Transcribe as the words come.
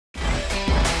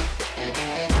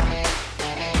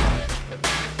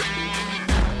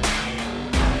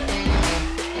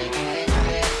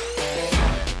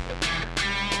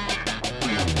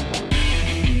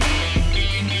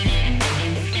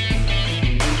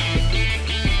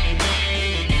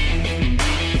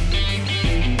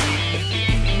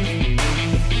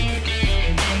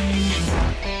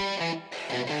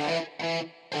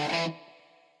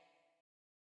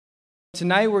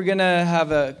tonight we're going to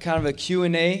have a kind of a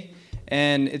Q&A,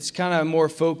 and it's kind of more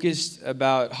focused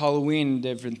about Halloween and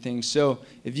different things. So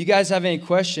if you guys have any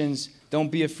questions,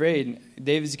 don't be afraid.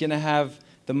 David's going to have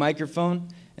the microphone,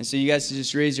 and so you guys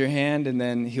just raise your hand, and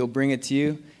then he'll bring it to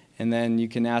you, and then you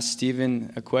can ask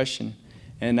Steven a question.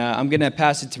 And I'm going to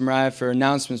pass it to Mariah for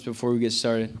announcements before we get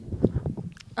started.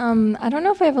 I don't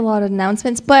know if I have a lot of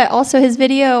announcements, but also his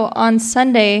video on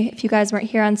Sunday, if you guys weren't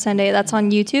here on Sunday, that's on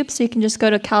YouTube. So you can just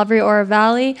go to Calvary Oro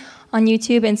Valley on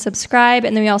YouTube and subscribe.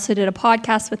 And then we also did a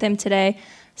podcast with him today.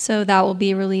 So that will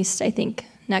be released, I think,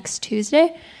 next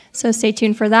Tuesday. So stay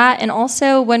tuned for that. And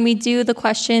also, when we do the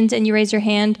questions and you raise your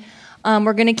hand,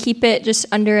 we're going to keep it just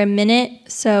under a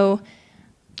minute. So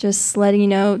just letting you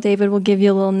know, David will give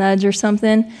you a little nudge or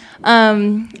something.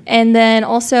 And then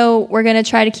also, we're going to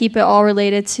try to keep it all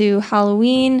related to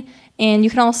Halloween. And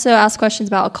you can also ask questions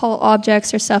about occult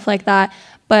objects or stuff like that.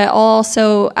 But I'll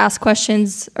also ask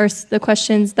questions, or the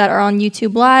questions that are on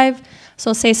YouTube Live.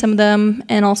 So I'll say some of them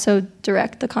and also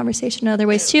direct the conversation in other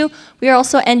ways too. We are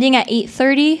also ending at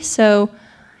 8:30, so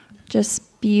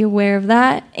just be aware of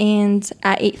that. And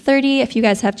at 8:30, if you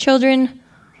guys have children,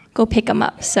 go pick them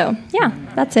up. So, yeah,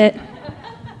 that's it.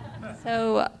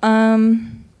 So,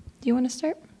 do you want to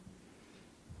start?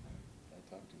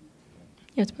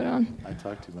 You have to put it on. I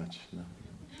talk too much. No.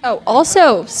 Oh,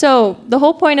 also, so the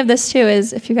whole point of this, too,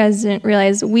 is, if you guys didn't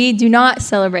realize, we do not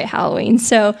celebrate Halloween.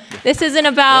 So this isn't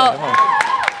about...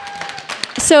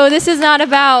 So this is not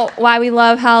about why we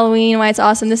love Halloween, why it's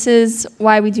awesome. This is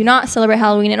why we do not celebrate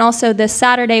Halloween. And also this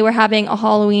Saturday, we're having a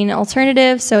Halloween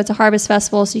alternative. So it's a harvest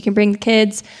festival, so you can bring the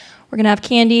kids. We're going to have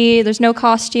candy. There's no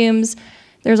costumes.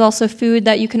 There's also food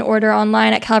that you can order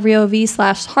online at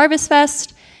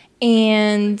calvaryov/harvestfest,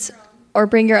 or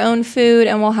bring your own food.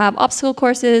 And we'll have obstacle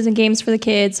courses and games for the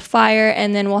kids, fire,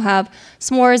 and then we'll have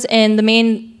s'mores. And the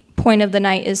main point of the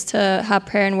night is to have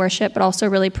prayer and worship, but also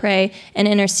really pray and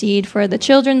intercede for the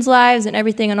children's lives and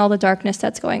everything and all the darkness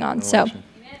that's going on. So,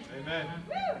 Amen.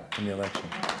 In the election.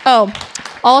 Oh,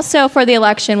 also for the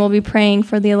election, we'll be praying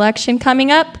for the election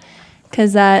coming up,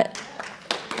 because that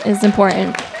is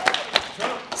important.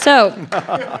 So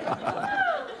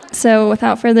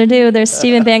without further ado, there's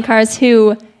Steven Bancarz,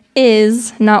 who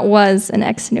is, not was, an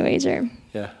ex-New Ager.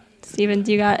 Yeah. Steven,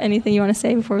 do you got anything you want to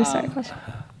say before we start a question?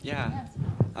 Yeah.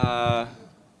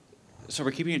 So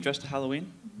we're keeping it dressed to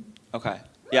Halloween? Okay.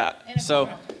 Yeah. So,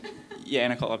 yeah,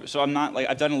 and so I'm not,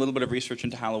 I've done a little bit of research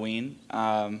into Halloween.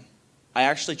 I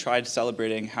actually tried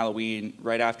celebrating Halloween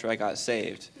right after I got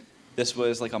saved. This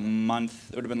was like a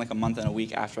month, it would have been like a month and a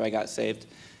week after I got saved.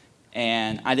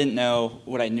 And I didn't know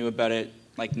what I knew about it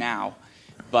now.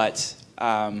 But,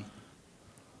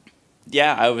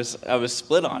 yeah, I was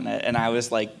split on it. And I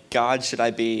was like, God, should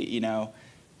I be,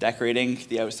 decorating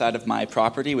the outside of my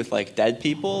property with dead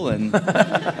people, and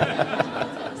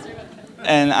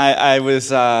and I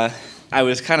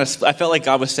felt like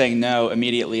God was saying no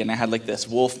immediately, and I had this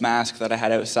wolf mask that I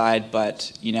had outside,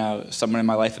 but someone in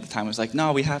my life at the time was like,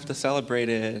 no, we have to celebrate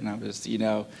it, and I was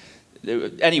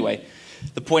anyway,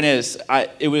 the point is,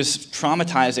 it was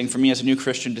traumatizing for me as a new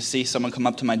Christian to see someone come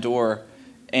up to my door,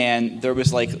 and there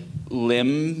was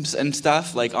limbs and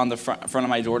stuff on the front of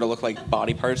my door to look like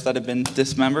body parts that had been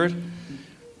dismembered.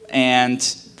 And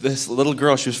this little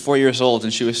girl, she was 4 years old,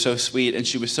 and she was so sweet, and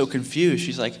she was so confused.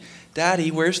 She's like,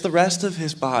 Daddy, where's the rest of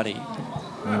his body?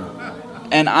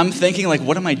 And I'm thinking,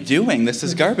 what am I doing? This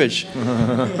is garbage.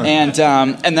 And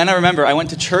then I remember I went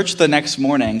to church the next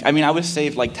morning. I mean, I was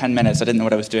saved 10 minutes. I didn't know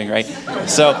what I was doing, right?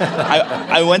 So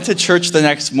I went to church the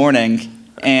next morning.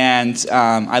 And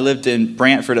I lived in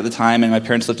Brantford at the time, and my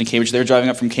parents lived in Cambridge. They were driving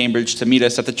up from Cambridge to meet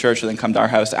us at the church and then come to our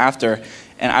house after.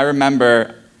 And I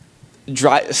remember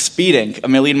speeding a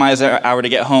million miles an hour to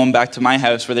get home back to my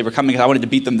house where they were coming, because I wanted to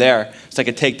beat them there so I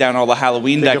could take down all the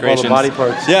Halloween decorations. Up all the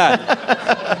body parts.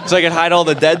 Yeah. So I could hide all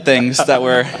the dead things that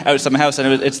were outside my house.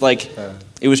 And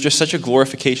it was just such a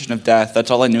glorification of death. That's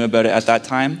all I knew about it at that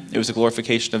time. It was a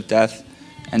glorification of death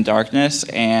and darkness.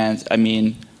 And, I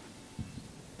mean,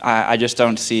 I just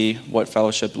don't see what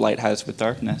fellowship light has with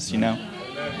darkness,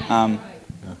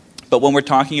 But when we're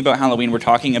talking about Halloween, we're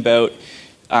talking about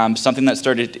something that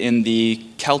started in the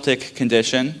Celtic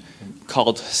condition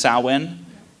called Samhain.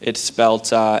 It's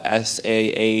spelled S-A-H-W-E-I-N.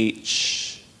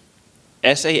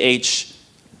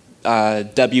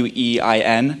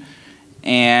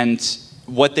 And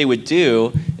what they would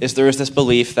do is there was this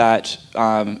belief that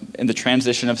in the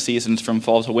transition of seasons from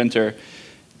fall to winter,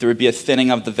 there would be a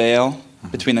thinning of the veil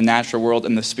between the natural world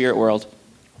and the spirit world.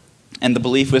 And the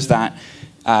belief was that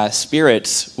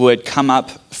spirits would come up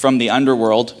from the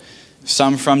underworld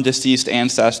some from deceased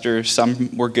ancestors,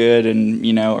 some were good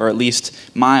and, or at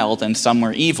least mild, and some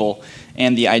were evil.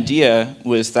 And the idea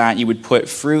was that you would put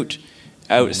fruit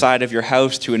outside of your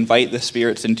house to invite the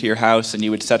spirits into your house, and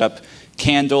you would set up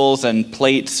candles and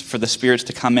plates for the spirits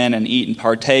to come in and eat and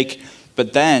partake.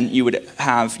 But then you would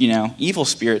have, evil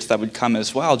spirits that would come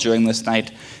as well during this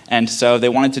night. And so they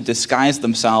wanted to disguise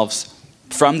themselves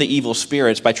from the evil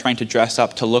spirits by trying to dress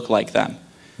up to look like them.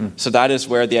 So that is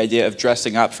where the idea of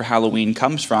dressing up for Halloween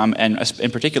comes from, and in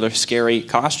particular, scary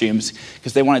costumes,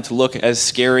 because they wanted to look as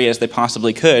scary as they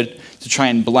possibly could to try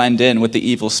and blend in with the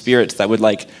evil spirits that would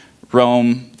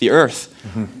roam the earth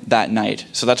that night.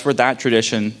 So that's where that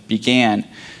tradition began.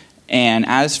 And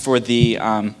as for the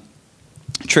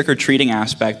trick-or-treating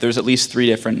aspect, there's at least 3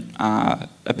 different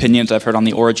opinions I've heard on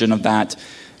the origin of that.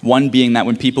 One being that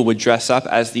when people would dress up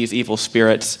as these evil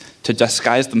spirits to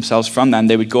disguise themselves from them,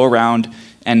 they would go around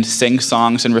and sing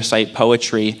songs and recite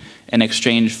poetry in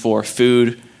exchange for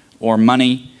food or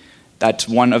money. That's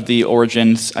one of the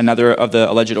origins. Another of the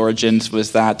alleged origins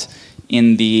was that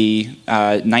in the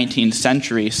 19th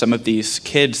century, some of these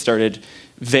kids started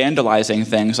vandalizing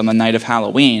things on the night of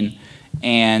Halloween.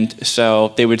 And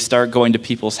so they would start going to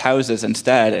people's houses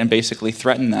instead and basically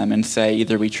threaten them and say,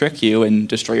 either we trick you and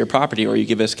destroy your property or you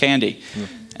give us candy.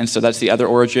 And so that's the other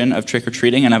origin of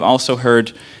trick-or-treating. And I've also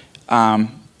heard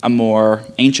a more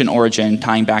ancient origin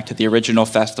tying back to the original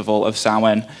festival of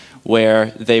Samhain,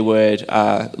 where they would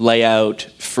lay out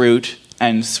fruit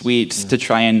and sweets to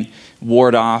try and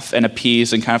ward off and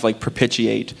appease and kind of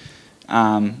propitiate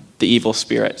the evil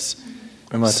spirits.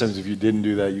 And a lot of times if you didn't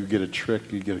do that, you get a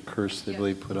trick, you get a curse they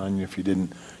believe put on you if you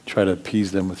didn't try to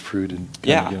appease them with fruit. And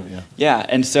yeah.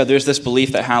 And so there's this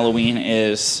belief that Halloween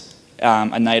is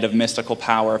a night of mystical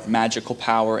power, magical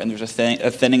power, and there's a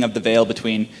thinning of the veil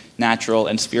between natural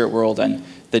and spirit world, and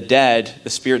the dead, the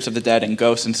spirits of the dead and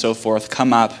ghosts and so forth,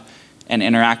 come up and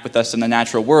interact with us in the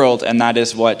natural world, and that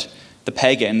is what the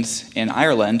pagans in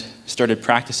Ireland started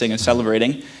practicing and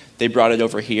celebrating. They brought it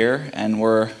over here, and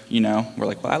we're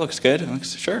like, well, that looks good. I'm like,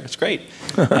 sure, it's great.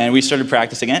 And we started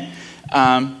practicing it.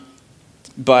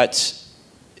 But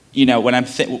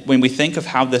when we think of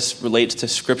how this relates to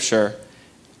Scripture,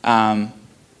 Paul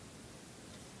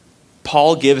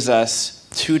gives us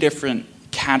 2 different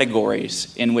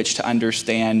categories in which to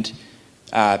understand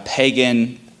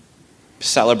pagan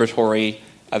celebratory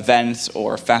events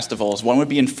or festivals. One would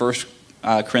be in 1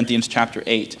 Corinthians chapter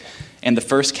 8. And the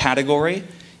first category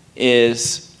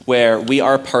is where we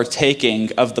are partaking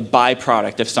of the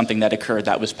byproduct of something that occurred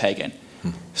that was pagan.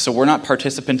 So we're not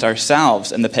participants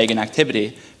ourselves in the pagan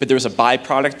activity, but there's a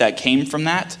byproduct that came from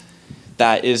that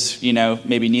is,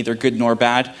 maybe neither good nor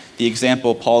bad. The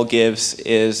example Paul gives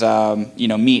is,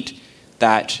 meat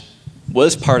that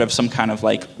was part of some kind of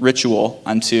ritual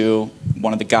unto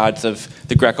one of the gods of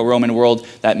the Greco-Roman world.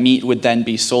 That meat would then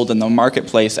be sold in the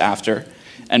marketplace after.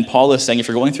 And Paul is saying, if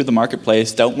you're going through the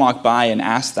marketplace, don't walk by and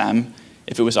ask them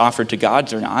if it was offered to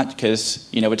gods or not, because,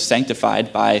 it's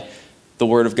sanctified by the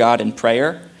word of God and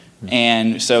prayer.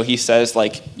 And so he says,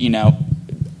 don't,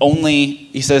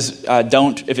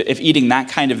 if eating that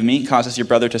kind of meat causes your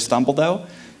brother to stumble, though,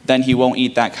 then he won't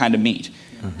eat that kind of meat.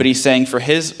 But he's saying for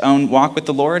his own walk with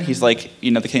the Lord, he's the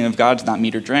kingdom of God's not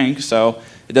meat or drink, so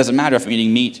it doesn't matter if I'm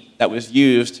eating meat that was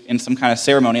used in some kind of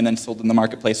ceremony and then sold in the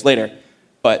marketplace later.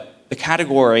 But the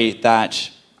category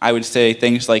that I would say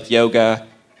things like yoga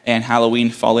and Halloween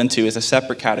fall into is a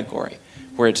separate category,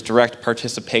 where it's direct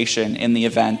participation in the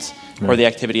event or the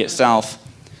activity itself,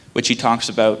 which he talks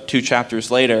about 2 chapters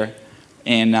later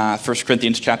in 1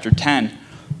 Corinthians chapter 10,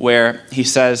 where he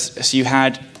says, so you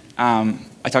had,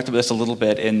 I talked about this a little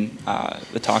bit in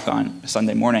the talk on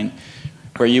Sunday morning,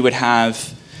 where you would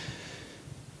have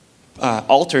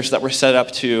altars that were set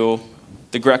up to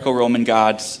the Greco-Roman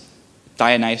gods,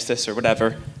 Dionysus or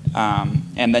whatever,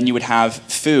 and then you would have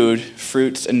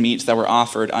fruits and meats that were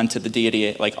offered unto the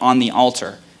deity, on the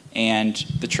altar. And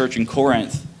the church in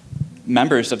Corinth,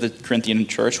 members of the Corinthian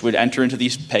church, would enter into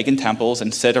these pagan temples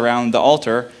and sit around the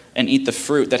altar and eat the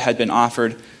fruit that had been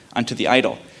offered unto the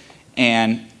idol.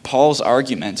 And Paul's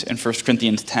argument in 1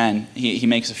 Corinthians 10, he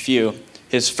makes a few.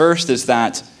 His first is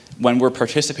that when we're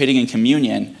participating in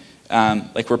communion,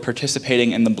 we're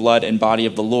participating in the blood and body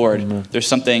of the Lord, there's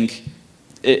something,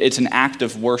 it's an act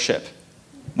of worship.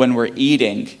 When we're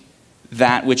eating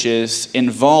that which is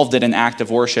involved in an act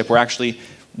of worship, we're actually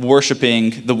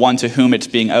worshiping the one to whom it's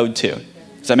being owed to.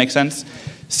 Does that make sense?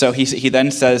 So he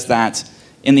then says that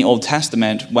in the Old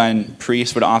Testament, when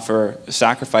priests would offer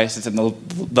sacrifices in the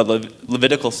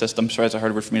Levitical system, sorry, that's a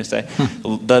hard word for me to say,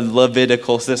 the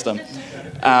Levitical system,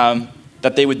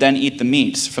 that they would then eat the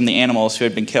meats from the animals who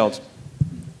had been killed.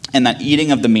 and that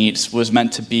eating of the meats was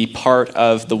meant to be part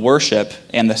of the worship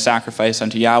and the sacrifice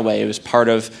unto Yahweh. It was part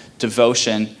of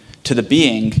devotion to the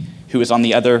being who was on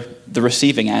the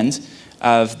receiving end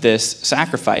of this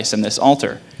sacrifice and this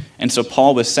altar. And so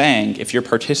Paul was saying, if you're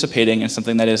participating in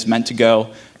something that is meant to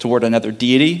go toward another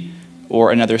deity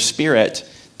or another spirit,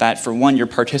 that for one, you're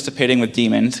participating with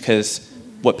demons, because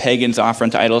what pagans offer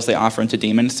unto idols, they offer unto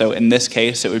demons. So in this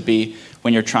case, it would be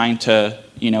when you're trying to,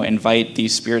 invite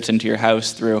these spirits into your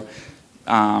house through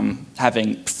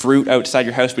having fruit outside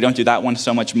your house. We don't do that one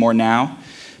so much more now.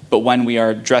 But when we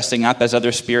are dressing up as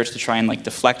other spirits to try and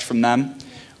deflect from them,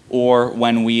 or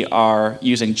when we are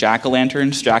using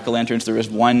jack-o'-lanterns. Jack-o'-lanterns, there was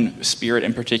one spirit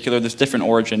in particular. There's different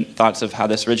origin thoughts of how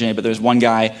this originated, but there's one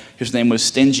guy whose name was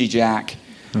Stingy Jack.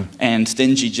 And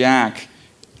Stingy Jack,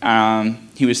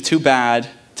 he was too bad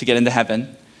to get into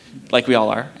heaven, like we all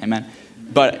are, amen.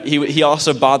 But he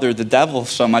also bothered the devil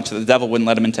so much that the devil wouldn't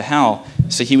let him into hell.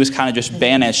 So he was kind of just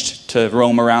banished to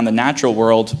roam around the natural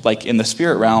world, like in the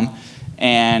spirit realm.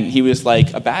 And he was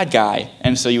like a bad guy.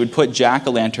 And so you would put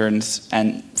jack-o'-lanterns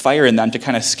and fire in them to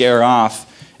kind of scare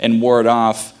off and ward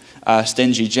off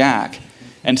Stingy Jack.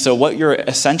 And so what you're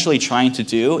essentially trying to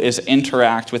do is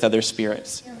interact with other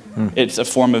spirits. It's a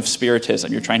form of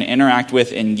spiritism. You're trying to interact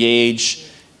with, engage,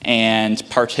 and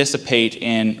participate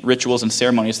in rituals and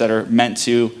ceremonies that are meant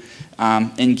to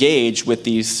engage with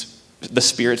the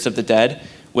spirits of the dead,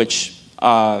 which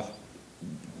the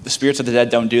spirits of the dead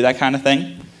don't do that kind of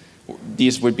thing.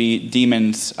 These would be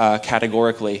demons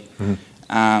categorically.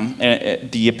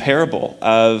 The parable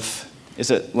of,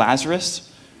 is it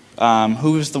Lazarus?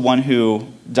 Who's the one who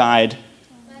died,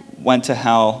 went to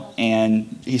hell,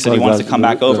 and he said he wants to come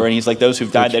back over, and he's like, those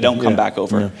who've died, they don't come back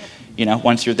over.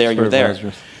 Once you're there, you're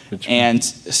there. And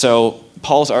so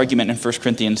Paul's argument in 1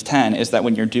 Corinthians 10 is that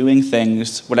when you're doing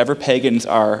things, whatever pagans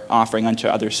are offering unto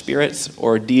other spirits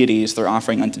or deities, they're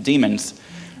offering unto demons.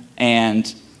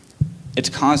 And it's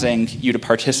causing you to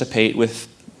participate with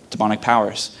demonic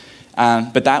powers.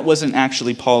 But that wasn't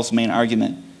actually Paul's main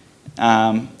argument.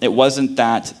 It wasn't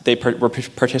that they were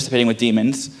participating with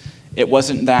demons. It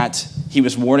wasn't that he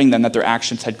was warning them that their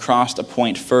actions had crossed a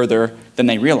point further than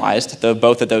they realized, though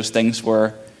both of those things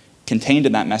were contained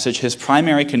in that message. His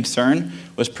primary concern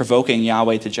was provoking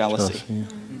Yahweh to jealousy.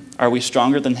 Are we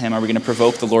stronger than him? Are we going to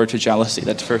provoke the Lord to jealousy?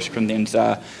 That's 1 Corinthians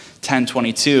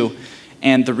 10:22.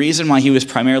 And the reason why he was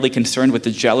primarily concerned with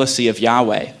the jealousy of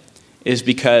Yahweh is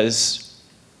because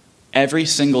every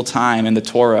single time in the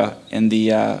Torah, in the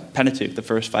Pentateuch, the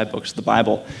first 5 books of the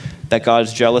Bible, that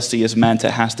God's jealousy is meant,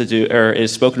 it has to do, or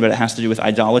is spoken about, it has to do with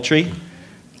idolatry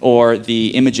or the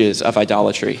images of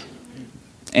idolatry.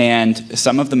 And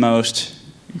some of the most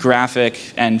graphic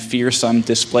and fearsome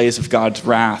displays of God's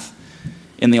wrath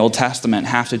in the Old Testament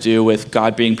have to do with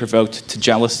God being provoked to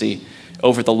jealousy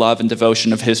over the love and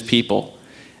devotion of his people.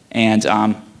 And,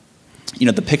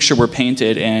 the picture we're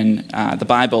painted in the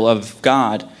Bible of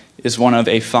God is one of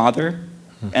a father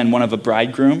and one of a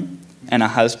bridegroom and a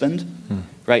husband,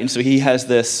 right? And so he has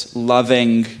this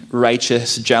loving,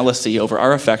 righteous jealousy over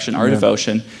our affection, our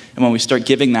devotion. And when we start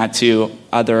giving that to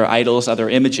other idols, other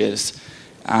images,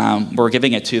 we're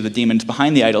giving it to the demons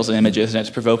behind the idols and images, and it's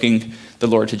provoking the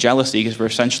Lord to jealousy because we're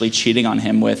essentially cheating on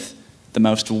him with the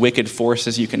most wicked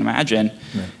forces you can imagine.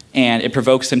 And it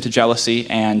provokes him to jealousy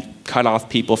and cut off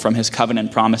people from his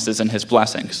covenant promises and his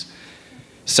blessings.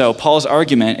 So Paul's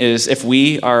argument is, if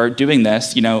we are doing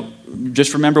this,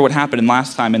 just remember what happened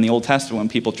last time in the Old Testament when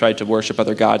people tried to worship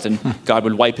other gods and God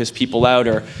would wipe his people out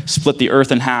or split the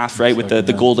earth in half, right, with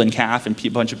the golden calf and a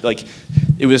bunch of,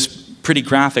 it was pretty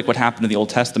graphic what happened in the Old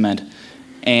Testament.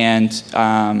 And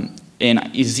in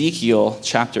Ezekiel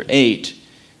chapter 8,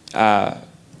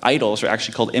 idols are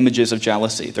actually called images of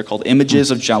jealousy. They're called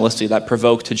images of jealousy that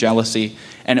provoke to jealousy.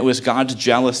 And it was God's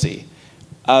jealousy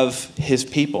of his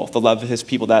people, the love of his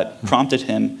people, that prompted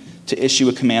him to issue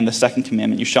a command, the second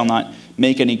commandment: you shall not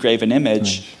make any graven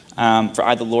image, for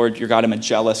I, the Lord your God, am a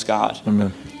jealous God.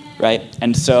 Amen. Right?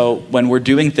 And so when we're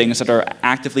doing things that are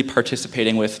actively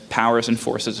participating with powers and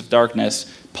forces of darkness,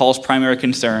 Paul's primary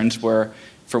concerns were,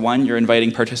 for one, you're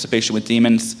inviting participation with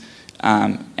demons,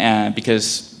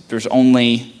 because there's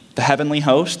only the heavenly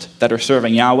host that are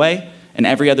serving Yahweh, and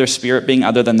every other spirit being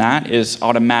other than that is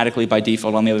automatically by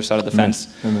default on the other side of the fence.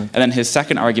 Amen. And then his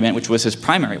second argument, which was his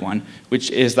primary one,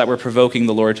 which is that we're provoking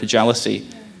the Lord to jealousy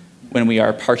when we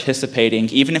are participating,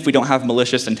 even if we don't have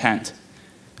malicious intent.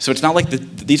 So it's not like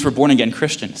these were born-again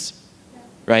Christians.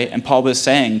 right? And Paul was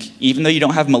saying, even though you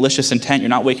don't have malicious intent, you're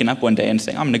not waking up one day and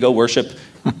saying, I'm going to go worship,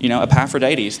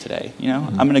 Epaphroditus today.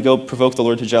 I'm going to go provoke the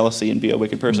Lord to jealousy and be a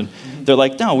wicked person. They're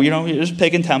like, no, there's a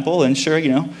pagan temple, and sure,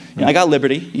 I got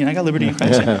liberty. I got liberty in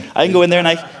Christ. I can go in there and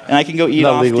I can go eat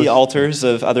off the altars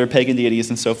of other pagan deities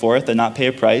and so forth and not pay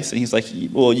a price. And he's like,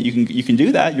 well, you can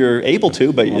do that. You're able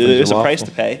to, but there's a price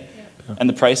to pay. And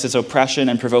the price is oppression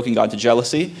and provoking God to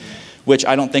jealousy, which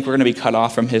I don't think we're going to be cut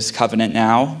off from his covenant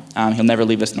now. He'll never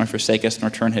leave us nor forsake us,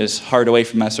 nor turn his heart away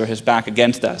from us or his back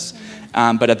against us.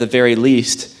 But at the very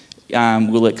least,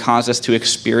 will it cause us to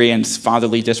experience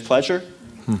fatherly displeasure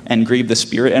and grieve the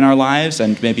Spirit in our lives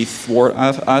and maybe thwart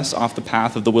us off the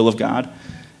path of the will of God,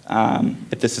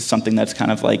 if this is something that's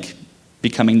kind of like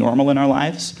becoming normal in our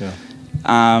lives?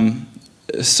 Yeah.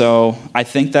 So I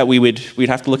think that we'd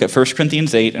have to look at 1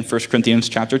 Corinthians 8 and 1 Corinthians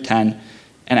chapter 10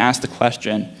 and ask the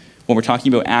question, when we're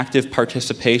talking about active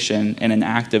participation in an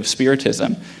act of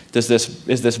spiritism, is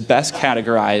this best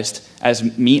categorized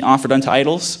as meat offered unto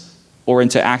idols or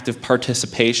into active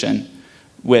participation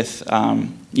with,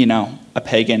 a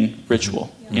pagan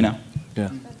ritual, Yeah.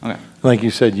 Okay. Like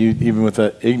you said, even with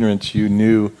that ignorance,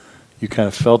 you kind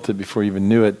of felt it before you even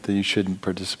knew it, that you shouldn't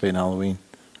participate in Halloween,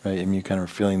 right? I mean, you kind of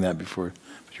were feeling that before,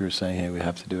 but you were saying, hey, we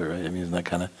have to do it, right? I mean, isn't that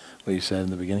kind of what you said in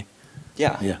the beginning?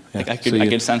 Yeah. Like I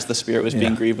could sense the Spirit was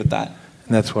being grieved with that.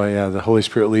 And that's why, the Holy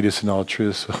Spirit leads us in all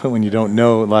truth. So when you don't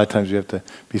know, a lot of times you have to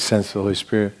be sensitive to the Holy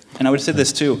Spirit. And I would say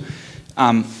this too.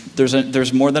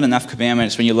 There's more than enough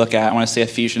commandments when you look at, I want to say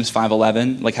Ephesians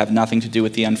 5:11, like have nothing to do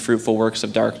with the unfruitful works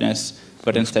of darkness,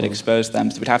 but instead expose them.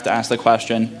 So we'd have to ask the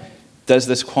question, does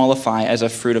this qualify as a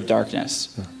fruit of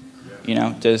darkness?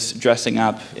 Does dressing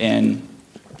up in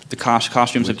the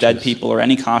costumes of dead people or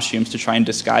any costumes to try and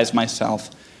disguise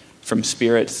myself from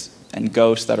spirits and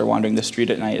ghosts that are wandering the street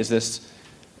at night, is this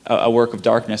a work of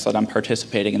darkness that I'm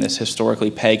participating in this historically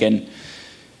pagan,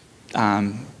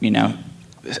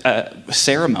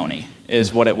 ceremony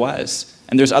is what it was.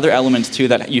 And there's other elements too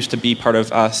that used to be part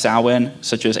of Samhain,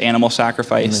 such as animal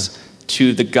sacrifice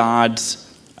to the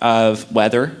gods of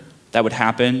weather that would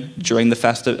happen during the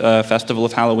festival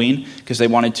of Halloween, because they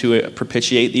wanted to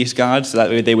propitiate these gods so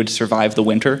that way they would survive the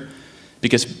winter.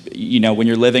 Because, when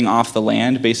you're living off the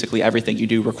land, basically everything you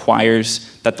do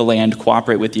requires that the land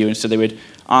cooperate with you. And so they would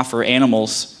offer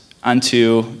animals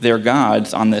unto their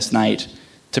gods on this night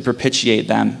to propitiate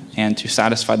them and to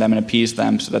satisfy them and appease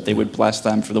them so that they would bless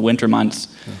them for the winter months.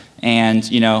 Yeah. And,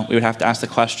 we would have to ask the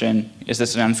question, is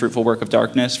this an unfruitful work of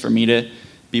darkness for me to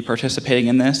be participating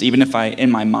in this? Even if in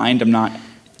my mind, I'm not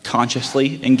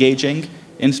consciously engaging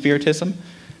in spiritism.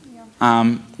 Yeah.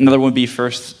 Another one would be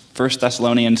 1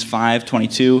 Thessalonians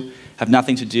 5:22, have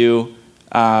nothing to do,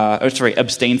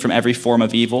 abstain from every form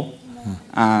of evil.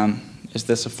 Is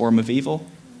this a form of evil?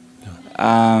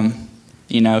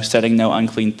 Setting no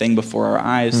unclean thing before our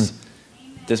eyes.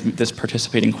 Does this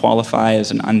participating qualify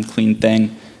as an unclean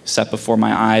thing set before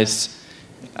my eyes?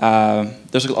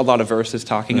 There's a lot of verses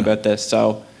talking about this.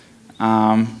 So,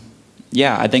 I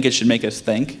think it should make us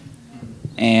think.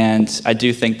 And I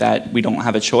do think that we don't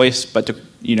have a choice but to,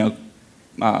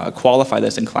 qualify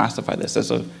this and classify this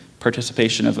as a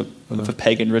participation of a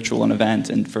pagan ritual and event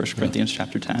in 1 Corinthians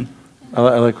chapter 10. I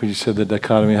like what you said, the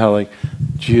dichotomy, how like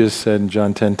Jesus said in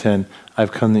John 10:10,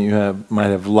 I've come that you might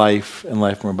have life and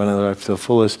life more abundantly, life to the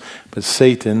fullest. But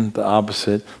Satan, the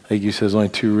opposite, like you said, there's only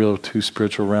two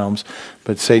spiritual realms.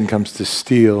 But Satan comes to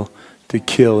steal, to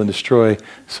kill, and destroy.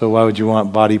 So why would you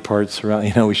want body parts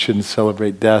around? We shouldn't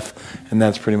celebrate death. And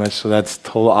that's pretty much, so that's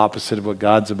total opposite of what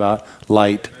God's about.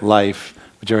 Light, life,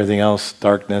 which everything else,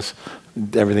 darkness,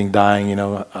 everything dying,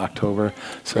 October.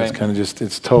 So It's kind of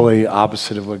it's totally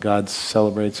opposite of what God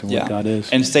celebrates and what God is.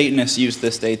 And Satanists use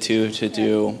this day too to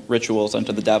do rituals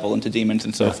unto the devil and to demons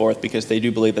and so forth, because they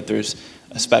do believe that there's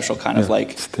a special kind of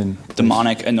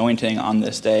demonic anointing on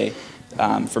this day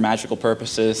for magical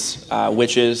purposes.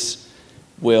 Witches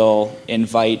will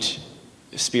invite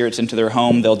spirits into their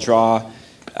home. They'll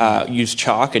use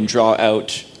chalk and draw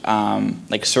out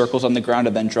circles on the ground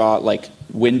and then draw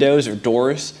windows or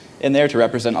doors in there to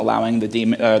represent allowing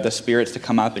the spirits to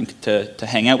come up and to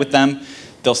hang out with them.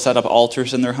 They'll set up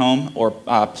altars in their home or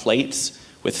plates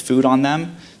with food on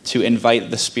them to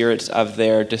invite the spirits of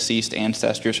their deceased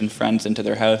ancestors and friends into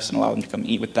their house and allow them to come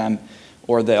eat with them.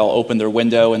 Or they'll open their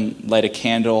window and light a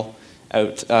candle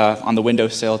out on the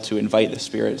windowsill to invite the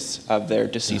spirits of their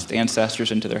deceased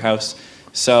ancestors into their house.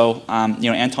 So,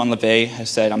 Anton LaVey has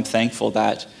said, I'm thankful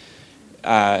that,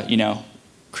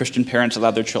 Christian parents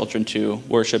allow their children to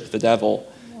worship the devil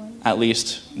at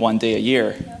least one day a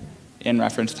year in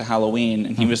reference to Halloween.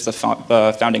 And he was the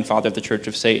founding father of the Church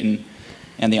of Satan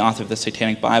and the author of the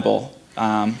Satanic Bible.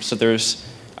 So there's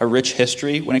a rich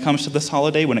history when it comes to this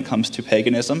holiday, when it comes to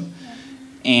paganism,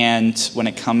 and when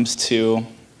it comes to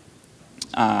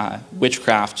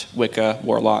witchcraft, Wicca,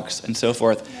 warlocks, and so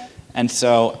forth. And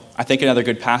so I think another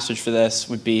good passage for this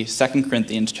would be 2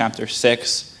 Corinthians chapter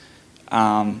 6,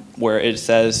 where it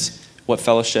says, what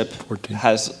fellowship 14.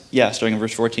 has, starting in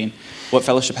verse 14, what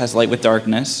fellowship has light with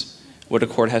darkness? What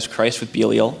accord has Christ with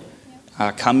Belial?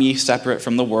 Come ye separate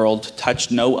from the world,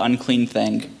 touch no unclean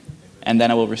thing, and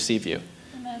then I will receive you.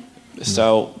 Amen.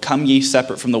 So come ye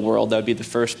separate from the world, that would be the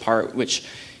first part, which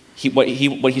what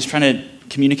he's trying to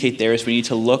communicate there is we need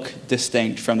to look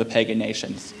distinct from the pagan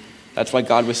nations. That's why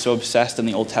God was so obsessed in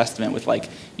the Old Testament with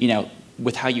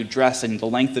with how you dress and the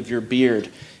length of your beard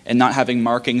and not having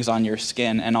markings on your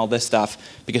skin and all this stuff,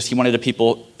 because he wanted a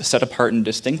people set apart and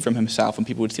distinct from himself, and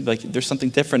people would see like there's something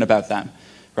different about them,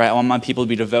 right? I want my people to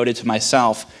be devoted to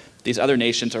myself. These other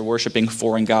nations are worshiping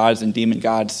foreign gods and demon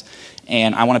gods,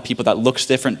 and I want a people that looks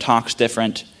different, talks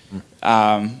different,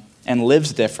 and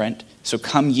lives different. So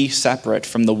come ye separate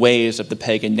from the ways of the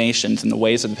pagan nations, and the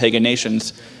ways of the pagan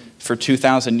nations for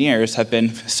 2,000 years have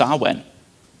been Samhain.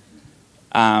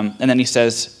 And then he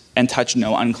says, and touch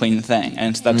no unclean thing.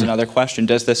 And so that's another question.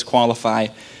 Does this qualify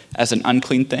as an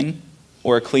unclean thing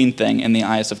or a clean thing in the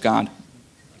eyes of God?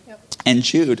 Yep. And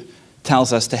Jude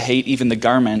tells us to hate even the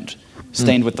garment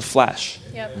stained with the flesh.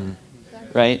 Yep.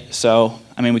 Right? So,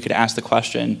 I mean, we could ask the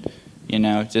question,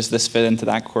 does this fit into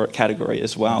that category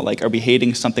as well? Like, are we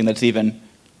hating something that's even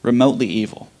remotely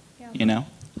evil? Yeah.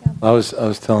 I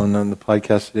was telling on the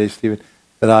podcast today, Steven,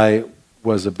 that I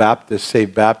was a Baptist,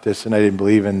 saved Baptist, and I didn't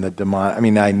believe in the demonic. I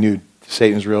mean, I knew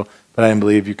Satan's real, but I didn't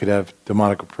believe you could have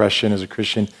demonic oppression as a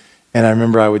Christian. And I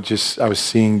remember I was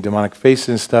seeing demonic faces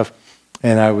and stuff,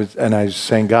 and I was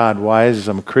saying, God, why is this?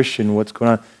 I'm a Christian. What's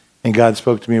going on? And God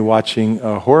spoke to me watching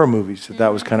horror movies.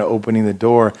 That was kind of opening the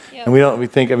door. Yep. And we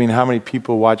think, I mean, how many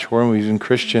people watch horror movies and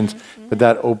Christians? But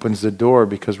that opens the door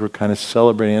because we're kind of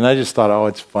celebrating. And I just thought, oh,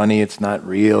 it's funny. It's not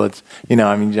real. It's, I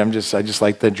mean, I just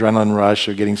like the adrenaline rush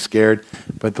of getting scared.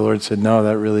 But the Lord said, no,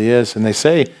 that really is. And they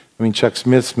say, I mean, Chuck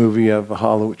Smith's movie of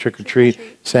Halloween, Trick or Treat,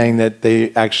 saying that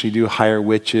they actually do hire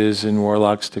witches and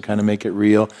warlocks to kind of make it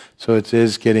real. So it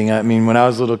is getting, I mean, when I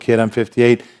was a little kid, I'm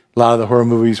 58, a lot of the horror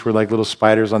movies were like little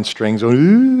spiders on strings,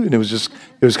 and it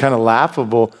was kind of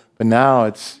laughable. But now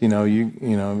it's,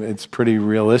 it's pretty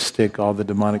realistic, all the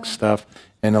demonic stuff,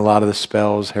 and a lot of the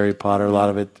spells, Harry Potter, a lot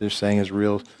of it they're saying is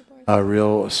real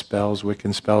spells,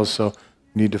 Wiccan spells. So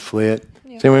you need to flee it.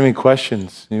 Yeah. Does anyone have any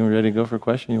questions? You ready to go for a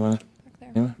question? You want to?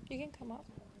 You can come up.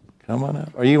 Come on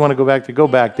up. Or you want to go back? Go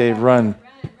back, Dave. Run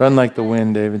like the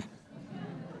wind, David.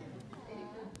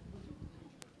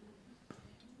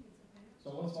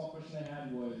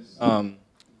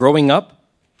 Growing up,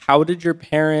 how did your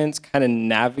parents kind of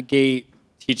navigate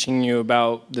teaching you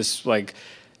about this, like,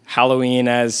 Halloween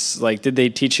as, like, did they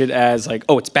teach it as, like,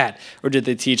 oh, it's bad? Or did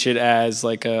they teach it as,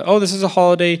 like, oh, this is a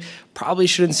holiday, probably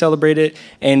shouldn't celebrate it?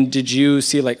 And did you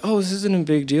see, like, oh, this isn't a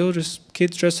big deal, just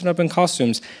kids dressing up in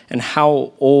costumes? And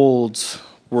how old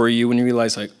were you when you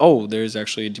realized, like, oh, there's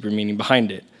actually a deeper meaning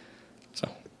behind it? So.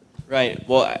 Right.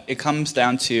 Well, it comes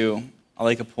down to, I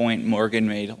like a point Morgan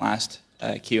made last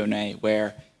Q&A,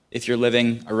 where if you're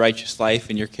living a righteous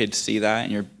life and your kids see that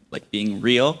and you're like being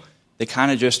real, they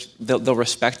kind of they'll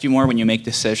respect you more when you make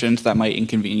decisions that might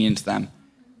inconvenience them.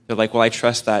 They're like, well, I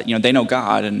trust that, they know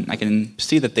God, and I can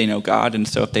see that they know God, and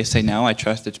so if they say no, I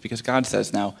trust it's because God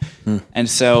says no. And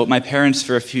so my parents,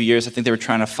 for a few years, I think they were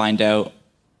trying to find out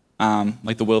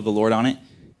like the will of the Lord on it.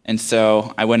 And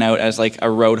so I went out as like a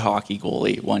road hockey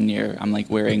goalie one year. I'm like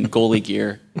wearing goalie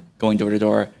gear, going door to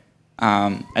door.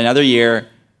 Another year,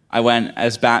 I went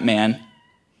as Batman.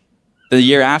 The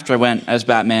year after I went as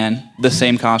Batman, the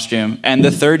same costume. And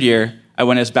the third year, I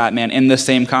went as Batman in the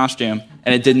same costume,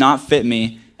 and it did not fit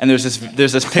me. And there's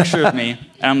this picture of me,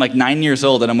 and I'm like 9 years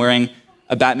old, and I'm wearing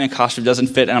a Batman costume, doesn't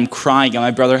fit, and I'm crying. And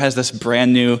my brother has this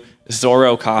brand new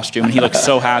Zorro costume, and he looks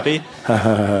so happy.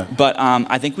 But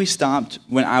I think we stopped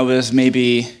when I was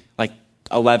maybe like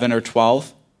 11 or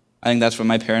 12. I think that's when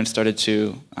my parents started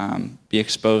to be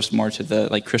exposed more to the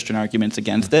like Christian arguments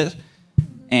against it.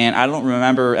 And I don't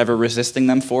remember ever resisting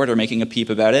them for it or making a peep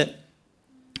about it.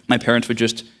 My parents would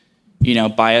just,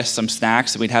 buy us some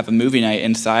snacks, and we'd have a movie night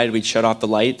inside. We'd shut off the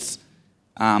lights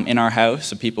in our house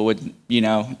so people would,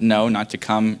 know not to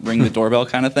come ring the doorbell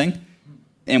kind of thing.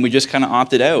 And we just kind of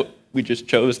opted out. We just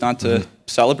chose not to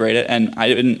celebrate it, and I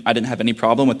didn't have any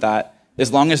problem with that.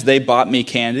 As long as they bought me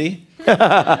candy,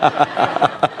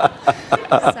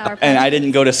 Sour And Patch. I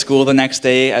didn't go to school the next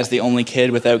day as the only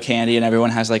kid without candy, and everyone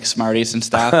has like Smarties and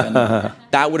stuff. And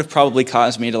that would have probably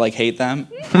caused me to like hate them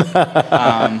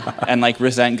and like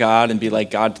resent God and be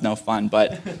like, God's no fun.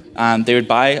 But they would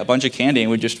buy a bunch of candy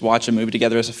and we'd just watch a movie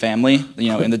together as a family,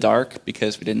 in the dark,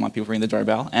 because we didn't want people ringing the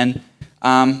doorbell. And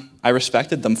I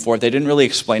respected them for it. They didn't really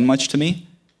explain much to me,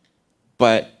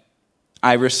 but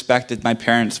I respected my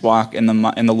parents' walk in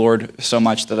the Lord so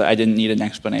much that I didn't need an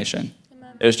explanation.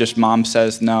 Amen. It was just mom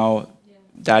says no,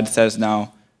 dad says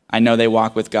no. I know they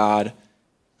walk with God.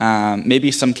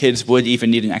 Maybe some kids would even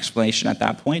need an explanation at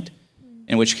that point,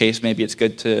 in which case maybe it's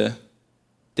good to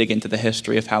dig into the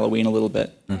history of Halloween a little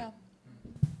bit. Yeah.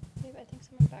 Maybe I think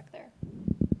someone back there.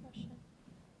 Question.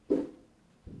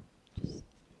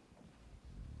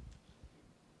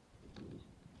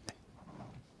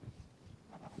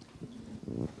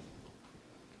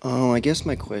 I guess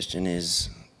my question is,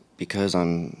 because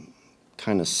I'm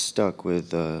kind of stuck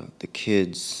with the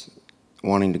kids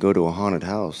wanting to go to a haunted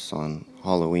house on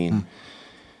Halloween.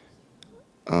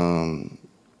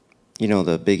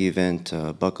 The big event,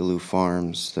 Buckaloo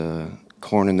Farms, the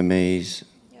Corn in the Maze,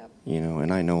 Yep.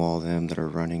 and I know all of them that are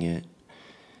running it.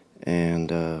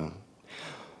 And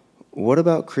what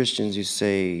about Christians who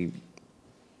say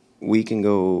we can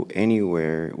go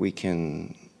anywhere, we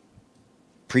can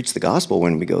preach the gospel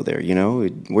when we go there,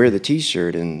 wear the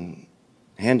t-shirt and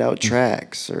hand out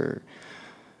tracts? Or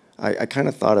I kind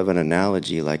of thought of an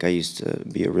analogy, like I used to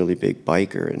be a really big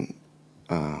biker and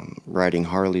riding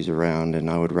Harleys around, and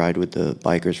I would ride with the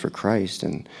Bikers for Christ,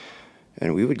 and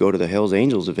we would go to the Hells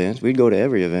Angels events. We'd go to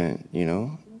every event,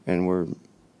 and we're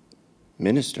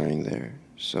ministering there.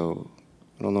 So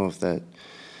I don't know if that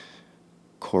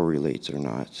correlates or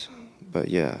not, but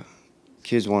yeah.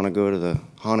 Kids want to go to the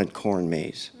haunted corn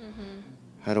maze.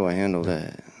 How do I handle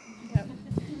that? Yep.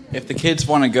 If the kids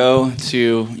want to go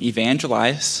to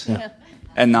evangelize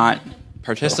and not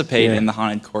participate in the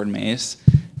haunted corn maze,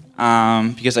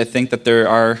 because I think that there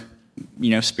are,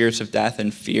 spirits of death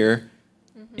and fear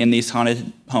in these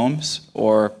haunted homes,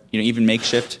 or even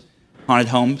makeshift haunted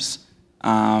homes.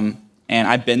 And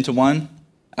I've been to one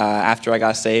after I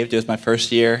got saved. It was my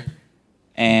first year,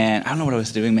 and I don't know what I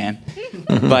was doing, man,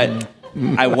 but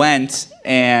I went,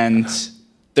 and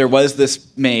there was this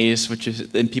maze,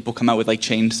 and people come out with like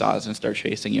chainsaws and start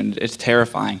chasing you, and it's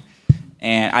terrifying.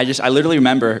 And I literally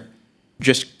remember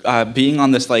just being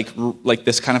on this like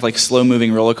this kind of like slow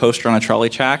moving roller coaster on a trolley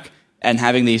track, and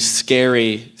having these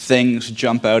scary things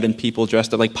jump out and people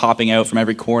dressed up like popping out from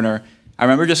every corner. I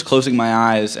remember just closing my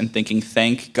eyes and thinking,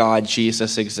 thank God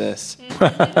Jesus exists.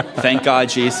 Thank God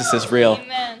Jesus is real.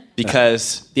 Amen.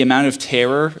 Because the amount of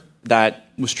terror that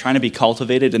was trying to be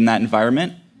cultivated in that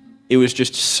environment, it was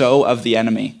just so of the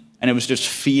enemy, and it was just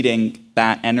feeding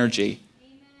that energy.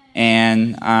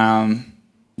 And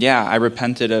I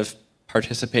repented of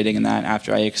participating in that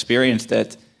after I experienced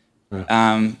it. So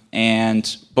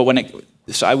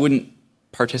I wouldn't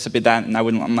participate in that, and I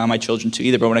wouldn't allow my children to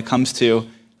either. But when it comes to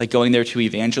like going there to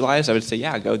evangelize, I would say,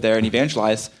 yeah, go there and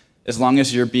evangelize, as long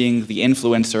as you're being the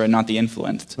influencer and not the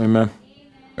influenced. Amen.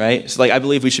 Right? So I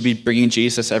believe we should be bringing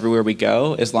Jesus everywhere we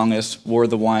go, as long as we're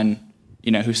the one,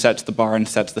 who sets the bar and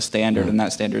sets the standard, and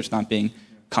that standard is not being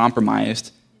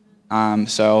compromised.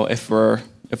 So if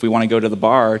we want to go to the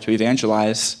bar to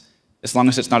evangelize, as long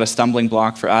as it's not a stumbling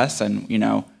block for us, and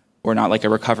we're not like a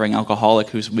recovering alcoholic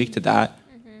who's weak to that,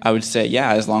 I would say,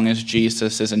 yeah, as long as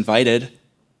Jesus is invited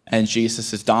and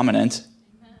Jesus is dominant,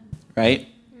 right?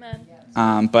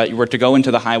 Amen. But we're to go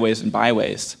into the highways and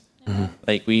byways.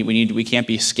 Like we can't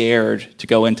be scared to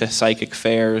go into psychic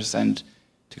fairs and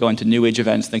to go into New Age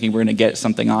events thinking we're going to get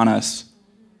something on us.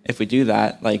 If we do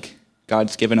that, like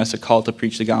God's given us a call to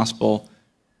preach the gospel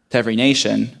to every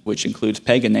nation, which includes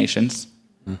pagan nations.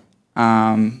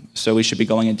 So we should be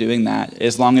going and doing that,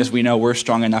 as long as we know we're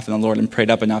strong enough in the Lord and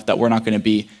prayed up enough that we're not going to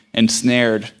be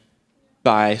ensnared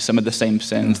by some of the same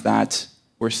sins that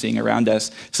we're seeing around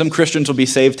us. Some Christians will be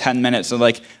saved 10 minutes. They're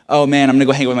like, oh man, I'm going to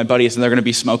go hang out with my buddies, and they're going to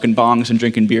be smoking bongs and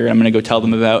drinking beer, and I'm going to go tell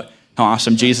them about how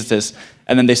awesome Jesus is.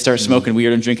 And then they start smoking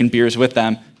weird and drinking beers with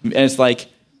them. And it's like,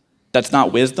 that's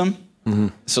not wisdom.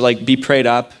 So like, be prayed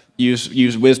up,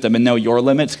 use wisdom, and know your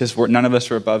limits, because none of us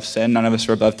are above sin, none of us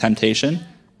are above temptation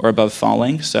or above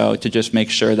falling. So to just make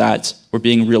sure that we're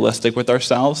being realistic with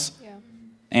ourselves,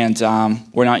 and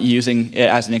we're not using it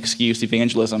as an excuse,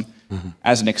 evangelism,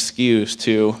 as an excuse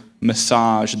to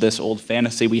massage this old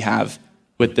fantasy we have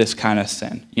with this kind of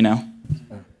sin, I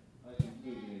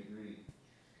completely agree.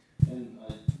 And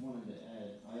I wanted to add,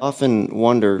 I often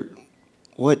wonder,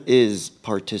 what is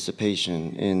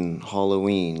participation in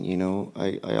Halloween?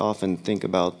 I often think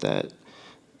about that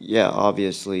yeah,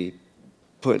 obviously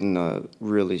putting a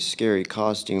really scary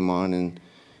costume on and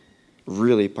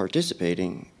really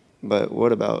participating. But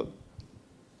what about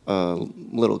a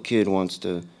little kid wants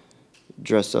to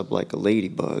dress up like a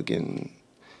ladybug? And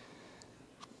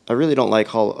I really don't like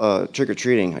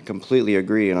trick-or-treating. I completely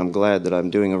agree, and I'm glad that I'm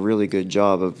doing a really good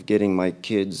job of getting my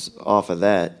kids off of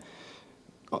that.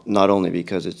 Not only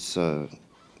because it's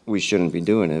we shouldn't be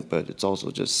doing it, but it's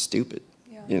also just stupid,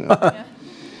 you know. Yeah.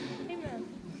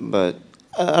 But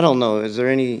I don't know. Is there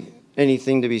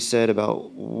anything to be said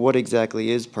about what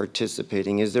exactly is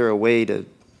participating? Is there a way to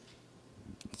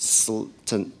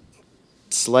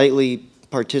slightly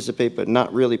participate but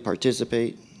not really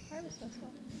participate?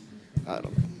 I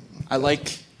don't know. I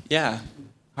like, yeah,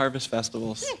 harvest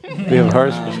festivals We have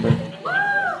harvest festival.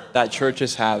 that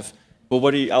churches have. Well,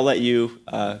 I'll let you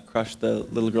crush the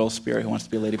little girl's spirit who wants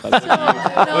to be a ladybug.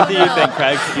 What do you think,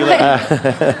 Craig?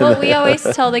 What we always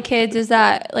tell the kids is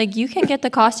that, like, you can get the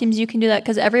costumes, you can do that,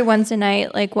 because every Wednesday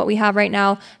night, like what we have right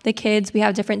now, the kids, we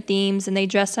have different themes, and they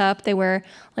dress up, they wear,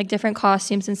 like, different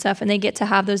costumes and stuff, and they get to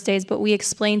have those days, but we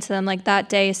explain to them, like, that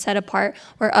day is set apart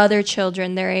where other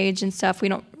children their age and stuff, we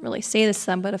don't really say this to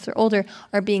them, but if they're older,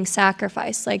 are being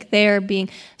sacrificed, like, they're being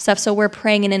stuff, so we're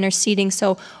praying and interceding,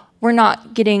 so we're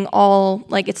not getting all,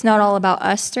 like, it's not all about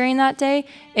us during that day.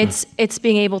 It's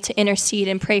being able to intercede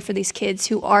and pray for these kids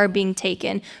who are being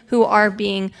taken, who are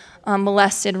being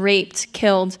molested, raped,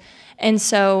 killed. And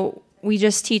so we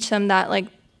just teach them that, like,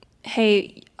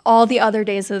 hey, all the other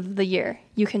days of the year,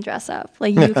 you can dress up.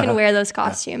 Like, you can wear those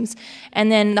costumes.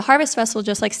 And then the Harvest Festival,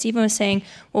 just like Steven was saying,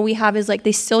 what we have is, like,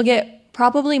 they still get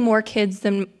probably more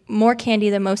candy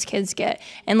than most kids get,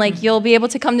 and like you'll be able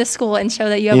to come to school and show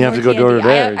that you have more candy. Door to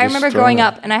door. I remember growing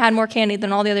up and I had more candy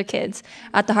than all the other kids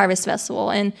at the Harvest Festival,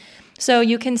 and so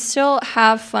you can still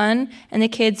have fun, and the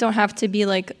kids don't have to be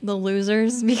like the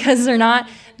losers because they're not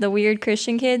the weird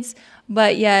Christian kids,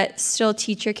 but yet still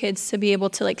teach your kids to be able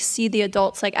to like see the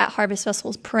adults like at Harvest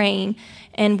Festivals praying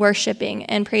and worshiping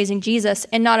and praising Jesus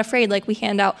and not afraid. Like we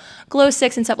hand out glow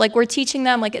sticks and stuff. Like we're teaching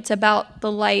them like it's about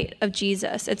the light of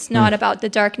Jesus. It's not about the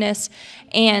darkness.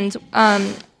 And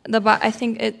I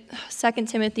think 2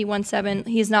 Timothy 1:7,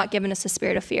 he's not given us a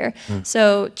spirit of fear.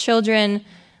 So children,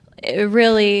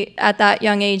 really at that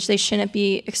young age, they shouldn't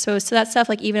be exposed to that stuff,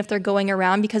 like even if they're going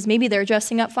around, because maybe they're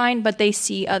dressing up fine, but they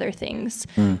see other things.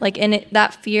 Like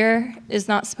that fear is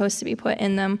not supposed to be put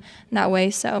in them in that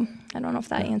way. So I don't know if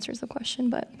that answers the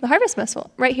question, but the Harvest Festival,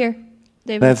 right here,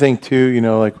 David. And I think too,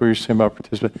 like what you're saying about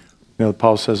participate,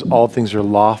 Paul says all things are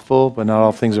lawful, but not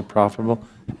all things are profitable.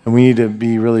 And we need to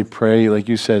be really pray, like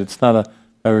you said, it's not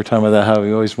we were talking about that, how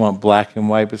we always want black and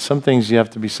white, but some things you have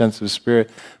to be sensitive to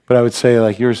spirit. But I would say,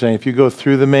 like you were saying, if you go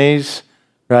through the maze,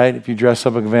 right, if you dress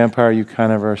up like a vampire, you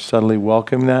kind of are subtly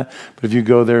welcoming that. But if you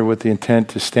go there with the intent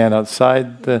to stand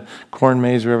outside the corn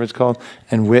maze, whatever it's called,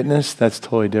 and witness, that's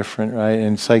totally different, right?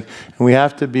 And it's like, and we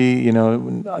have to be,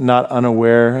 not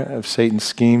unaware of Satan's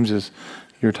schemes, as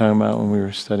you were talking about when we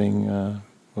were studying,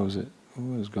 what was it?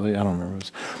 What was Goliath? I don't remember what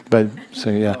it was. But, so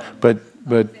yeah, but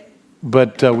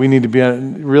we need to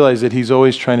realize that he's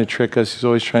always trying to trick us. He's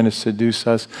always trying to seduce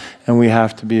us. And we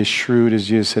have to be as shrewd as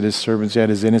Jesus said, as servants, yet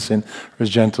as innocent or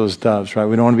as gentle as doves, right?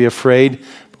 We don't want to be afraid,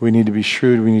 but we need to be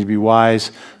shrewd. We need to be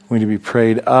wise. We need to be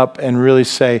prayed up and really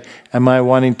say, am I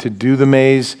wanting to do the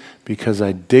maze because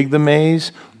I dig the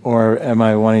maze? Or am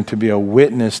I wanting to be a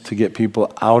witness to get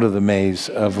people out of the maze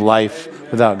of life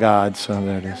without God? So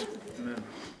there it is.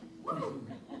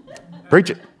 Preach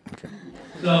it.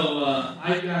 So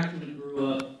I actually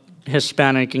grew up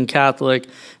Hispanic and Catholic,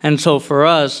 and so for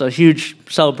us, a huge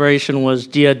celebration was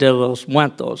Dia de los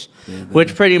Muertos,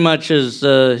 which pretty much is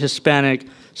the Hispanic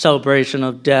celebration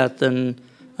of death and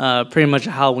pretty much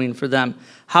a Halloween for them.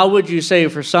 How would you say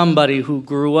for somebody who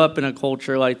grew up in a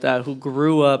culture like that, who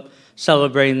grew up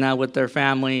celebrating that with their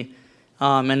family,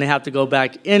 and they have to go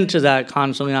back into that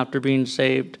constantly after being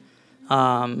saved,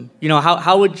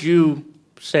 how would you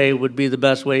say would be the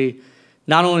best way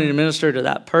not only to minister to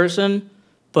that person,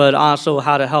 but also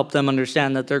how to help them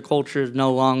understand that their culture is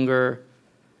no longer,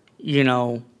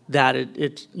 that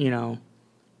it's.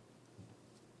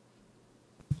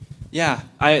 Yeah.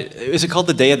 Is it called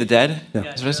the Day of the Dead?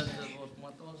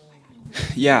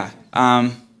 Yeah. Yeah.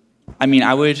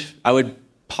 I would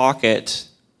pocket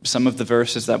some of the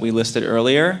verses that we listed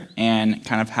earlier and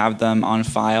kind of have them on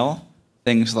file.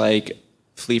 Things like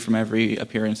flee from every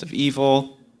appearance of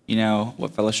evil,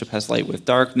 what fellowship has light with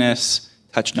darkness,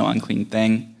 touch no unclean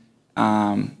thing,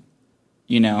 have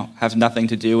nothing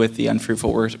to do with the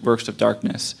unfruitful works of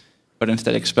darkness, but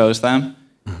instead expose them.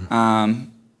 I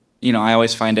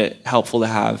always find it helpful to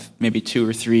have maybe 2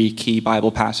 or 3 key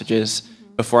Bible passages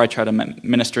before I try to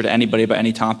minister to anybody about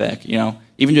any topic, you know,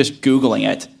 even just Googling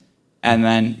it and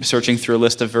then searching through a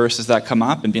list of verses that come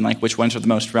up and being like, which ones are the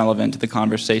most relevant to the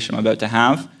conversation I'm about to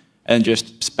have, and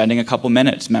just spending a couple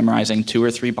minutes memorizing 2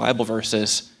 or 3 Bible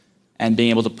verses and being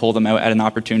able to pull them out at an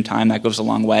opportune time, that goes a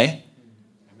long way.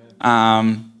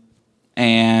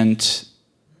 And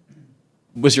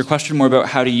was your question more about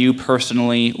how do you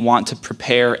personally want to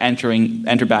prepare,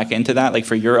 enter back into that, like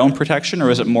for your own protection, or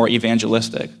is it more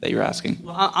evangelistic that you're asking?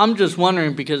 Well, I'm just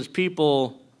wondering because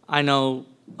people, I know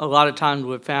a lot of times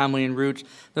with family and roots,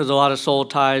 there's a lot of soul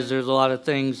ties, there's a lot of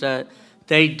things that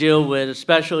they deal with,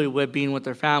 especially with being with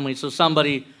their family. So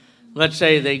somebody, let's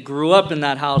say they grew up in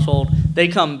that household, they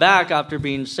come back after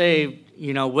being saved,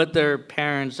 you know, with their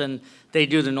parents, and they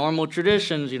do the normal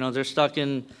traditions, you know, they're stuck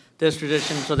in this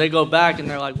tradition, so they go back and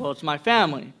they're like, well, it's my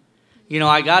family. You know,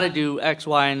 I got to do X,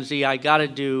 Y, and Z. I got to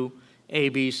do A,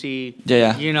 B, C.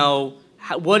 Yeah. You know,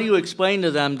 what do you explain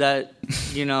to them that,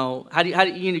 you know, how do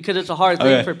you, because it's a hard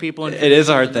thing for people. It is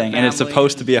a hard thing, and it's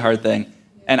supposed to be a hard thing.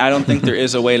 And I don't think there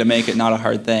is a way to make it not a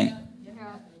hard thing.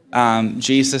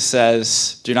 Jesus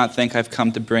says, do not think I've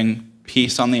come to bring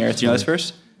peace on the earth. Do you know this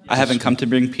verse? I haven't come to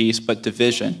bring peace, but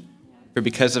division. For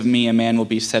because of me, a man will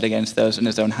be set against those in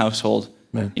his own household.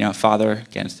 You know, father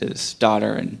against his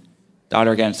daughter, and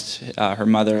daughter against her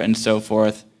mother, and so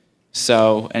forth.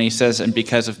 So, and he says, and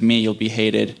because of me, you'll be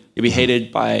hated. You'll be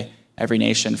hated by every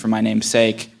nation for my name's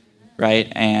sake,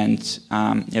 right? And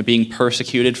you know, being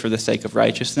persecuted for the sake of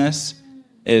righteousness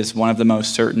is one of the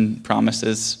most certain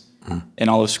promises in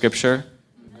all of Scripture.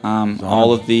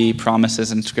 All of the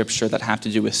promises in Scripture that have to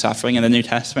do with suffering in the New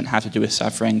Testament have to do with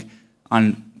suffering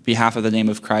on behalf of the name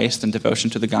of Christ and devotion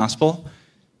to the gospel.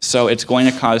 So it's going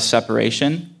to cause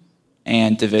separation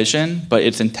and division, but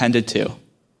it's intended to,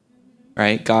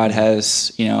 right? God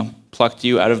has, you know, plucked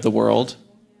you out of the world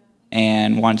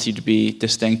and wants you to be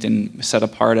distinct and set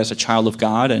apart as a child of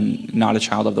God and not a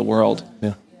child of the world,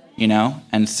 you know?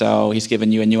 And so he's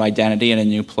given you a new identity and a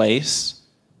new place.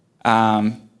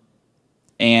 And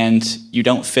you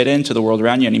don't fit into the world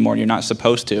around you anymore. You're not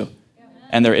supposed to.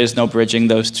 And there is no bridging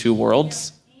those two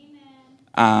worlds.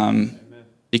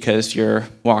 Because you're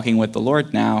walking with the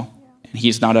Lord now, and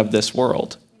he's not of this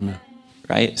world,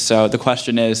 right? So the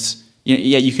question is,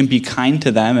 yeah, you can be kind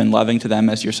to them and loving to them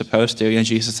as you're supposed to. You know,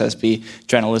 Jesus says, be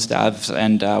gentle as doves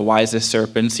and wise as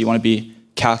serpents. You want to be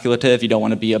calculative. You don't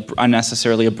want to be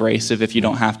unnecessarily abrasive if you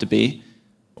don't have to be,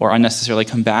 or unnecessarily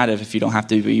combative if you don't have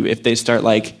to be. If they start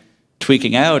like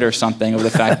tweaking out or something over the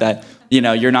fact that, you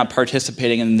know, you're not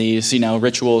participating in these, you know,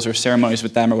 rituals or ceremonies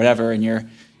with them or whatever, and you're,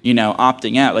 you know,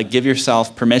 opting out, like give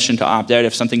yourself permission to opt out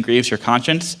if something grieves your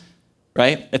conscience,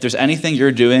 right? If there's anything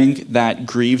you're doing that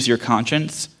grieves your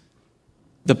conscience,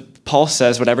 Paul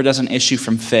says whatever doesn't issue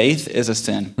from faith is a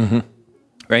sin,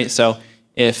 right? So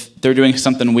if they're doing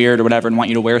something weird or whatever and want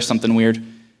you to wear something weird,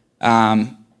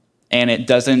 and it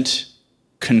doesn't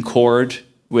concord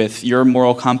with your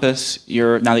moral compass,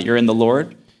 now that you're in the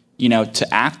Lord, you know,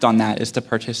 to act on that is to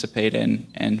participate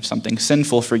in something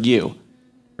sinful for you.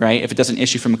 Right? If it doesn't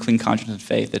issue from a clean conscience and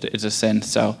faith, it is a sin.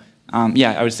 So,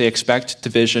 yeah, I would say expect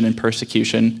division and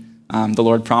persecution. The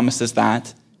Lord promises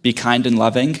that. Be kind and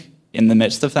loving in the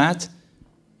midst of that,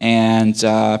 and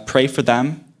pray for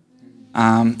them.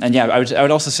 And yeah, I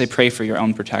would also say pray for your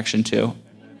own protection too,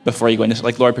 before you go into,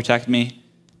 like, Lord, protect me.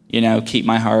 You know, keep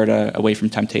my heart away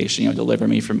from temptation. You know, deliver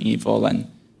me from evil, and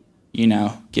you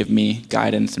know, give me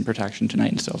guidance and protection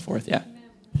tonight, and so forth. Yeah.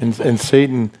 And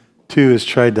Satan too has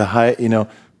tried to hide. You know,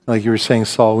 like you were saying,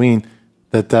 Halloween,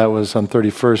 that was on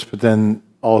 31st, but then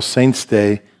All Saints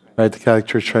Day, right? The Catholic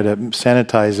Church tried to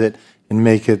sanitize it and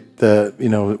make it the, you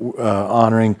know,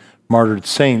 honoring martyred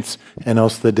saints and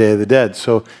also the Day of the Dead.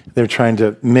 So they're trying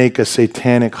to make a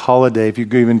satanic holiday. If you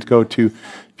even go to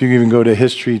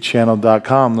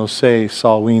historychannel.com, they'll say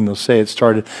Halloween, they'll say it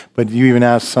started. But you even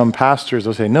ask some pastors,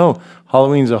 they'll say, no,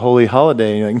 Halloween's a holy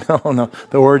holiday. And you're like, no,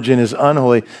 the origin is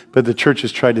unholy. But the church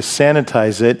has tried to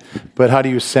sanitize it. But how do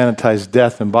you sanitize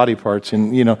death and body parts?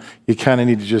 And, you know, you kind of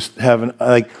need to just have,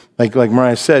 like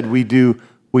Mariah said, we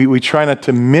try not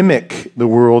to mimic the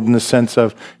world in the sense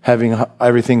of having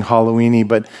everything Halloween-y,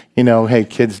 but, you know, hey,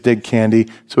 kids dig candy.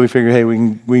 So we figure, hey,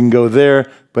 we can go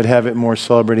there, but have it more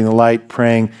celebrating the light,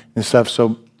 praying and stuff.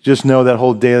 So just know that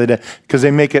whole Day of the Dead, because they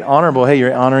make it honorable. Hey,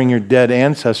 you're honoring your dead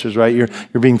ancestors, right? You're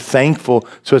being thankful.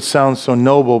 So it sounds so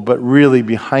noble, but really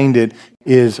behind it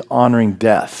is honoring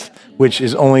death, which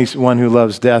is only one who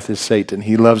loves death is Satan.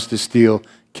 He loves to steal,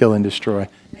 kill, and destroy.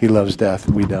 He loves death.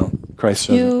 We don't. Christ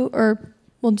doesn't.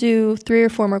 We'll do 3 or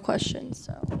 4 more questions.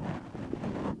 So.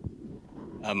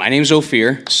 My name's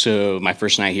Ophir. So my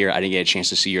first night here, I didn't get a chance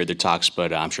to see your other talks,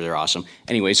 but I'm sure they're awesome.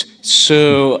 Anyways,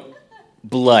 so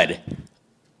blood.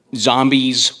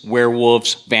 Zombies,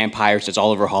 werewolves, vampires, it's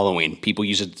all over Halloween. People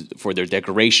use it for their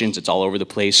decorations. It's all over the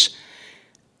place.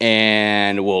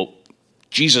 And, well,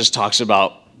 Jesus talks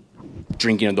about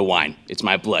drinking of the wine. It's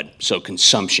my blood, so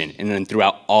consumption. And then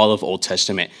throughout all of Old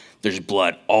Testament, there's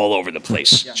blood all over the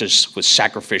place, just with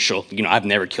sacrificial. You know, I've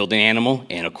never killed an animal,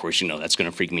 and of course, you know, that's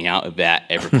gonna freak me out if that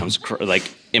ever comes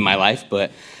like in my life,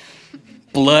 but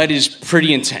blood is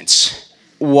pretty intense.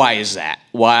 Why is that?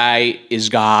 Why is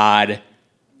God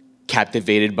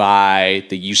captivated by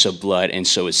the use of blood, and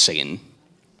so is Satan?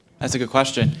 That's a good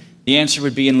question. The answer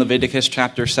would be in Leviticus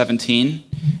chapter 17.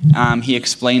 He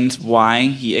explains why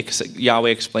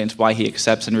Yahweh explains why he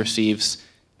accepts and receives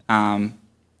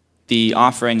the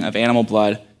offering of animal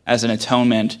blood as an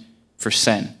atonement for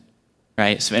sin.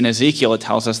 Right? So in Ezekiel, it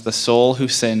tells us the soul who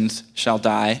sins shall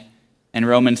die, and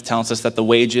Romans tells us that the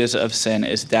wages of sin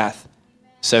is death.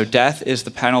 So death is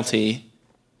the penalty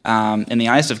in the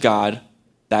eyes of God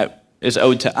that is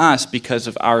owed to us because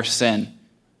of our sin.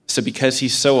 So because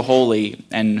he's so holy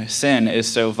and sin is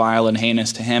so vile and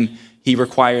heinous to him, he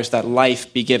requires that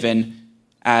life be given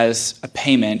as a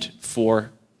payment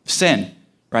for sin,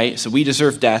 right? So we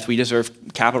deserve death. We deserve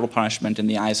capital punishment in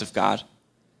the eyes of God.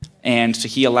 And so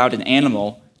he allowed an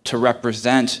animal to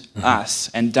represent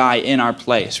us and die in our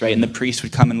place, right? And the priest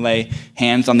would come and lay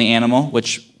hands on the animal,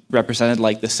 which represented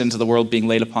like the sins of the world being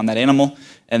laid upon that animal,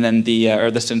 and then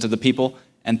the sins of the people.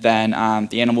 And then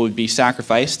the animal would be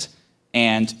sacrificed.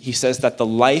 And he says that the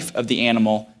life of the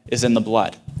animal is in the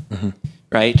blood,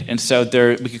 right? And so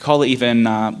we could call it even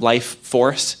life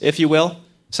force, if you will.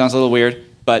 Sounds a little weird,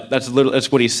 but that's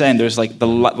what he's saying. There's like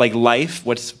life.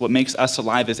 What makes us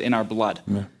alive is in our blood.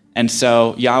 And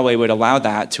so Yahweh would allow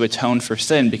that to atone for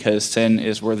sin because sin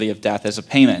is worthy of death as a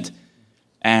payment.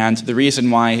 And the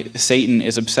reason why Satan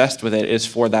is obsessed with it is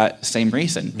for that same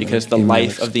reason, because the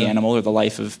life of the animal or the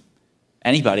life of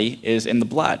anybody is in the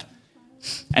blood.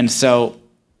 And so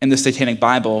in the Satanic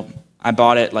Bible, I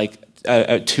bought it like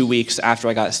 2 weeks after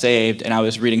I got saved, and I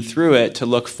was reading through it to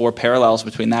look for parallels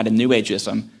between that and New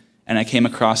Ageism. And I came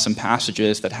across some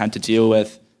passages that had to deal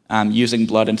with using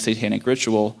blood in satanic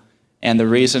ritual. And the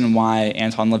reason why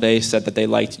Anton LaVey said that they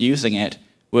liked using it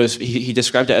was he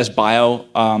described it as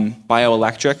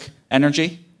bioelectric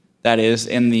energy that is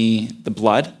in the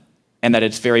blood, and that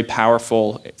it's very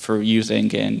powerful for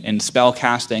using in spell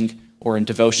casting or in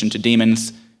devotion to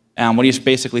demons. What he's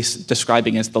basically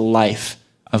describing is the life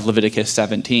of Leviticus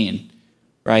 17,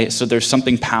 right? So there's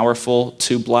something powerful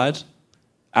to blood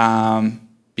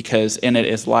because in it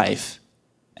is life.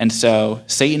 And so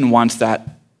Satan wants that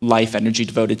life energy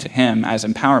devoted to him as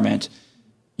empowerment.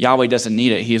 Yahweh doesn't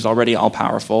need it. He's already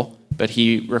all-powerful, but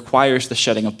he requires the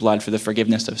shedding of blood for the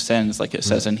forgiveness of sins, like it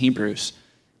says in Hebrews.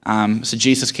 So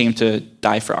Jesus came to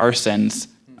die for our sins,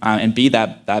 and be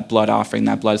that blood offering,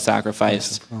 that blood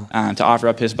sacrifice, to offer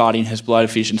up his body and his blood,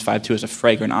 Ephesians 5:2, as a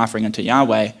fragrant offering unto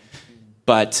Yahweh.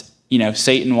 But, you know,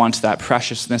 Satan wants that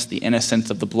preciousness, the innocence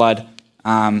of the blood,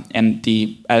 and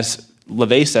as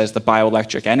LaVey says, the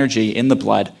bioelectric energy in the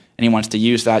blood, and he wants to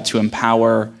use that to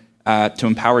empower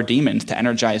demons, to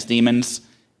energize demons.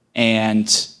 And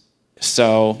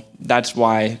so that's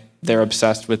why they're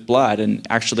obsessed with blood. And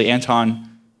actually, Anton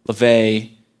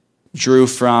LaVey drew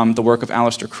from the work of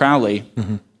Aleister Crowley,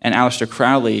 and Aleister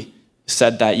Crowley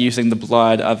said that using the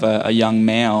blood of a young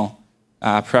male,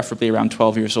 preferably around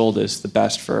 12 years old, is the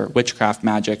best for witchcraft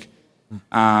magic.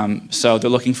 So they're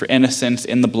looking for innocence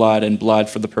in the blood, and blood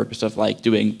for the purpose of like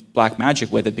doing black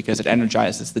magic with it because it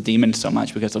energizes the demons so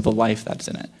much because of the life that's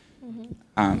in it.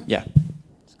 Yeah.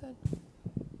 That's good.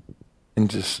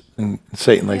 And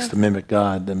Satan likes to mimic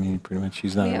God. I mean, pretty much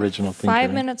he's not an original thinker.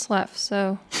 5 minutes left,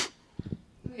 so.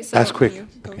 So That's quick.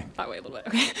 Go that way a little bit.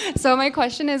 Okay. So my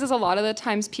question is a lot of the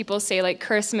times people say like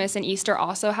Christmas and Easter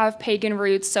also have pagan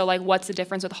roots. So like, what's the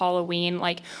difference with Halloween?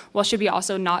 Like, well, should we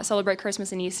also not celebrate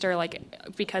Christmas and Easter? Like,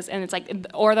 because, and it's like,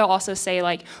 or they'll also say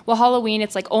like, well, Halloween,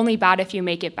 it's like only bad if you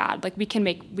make it bad. Like we can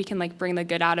like bring the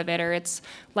good out of it, or it's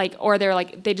like, or they're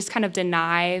like, they just kind of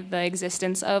deny the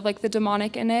existence of like the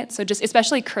demonic in it. So just,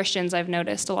 especially Christians, I've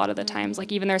noticed a lot of the times,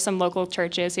 like even there's some local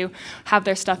churches who have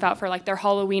their stuff out for like their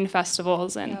Halloween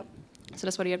festivals. And so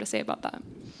just what do you have to say about that?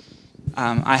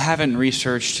 I haven't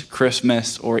researched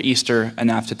Christmas or Easter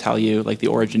enough to tell you like the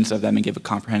origins of them and give a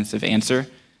comprehensive answer.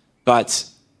 But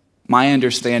my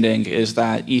understanding is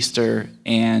that Easter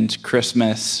and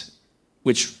Christmas,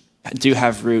 which do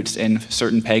have roots in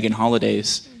certain pagan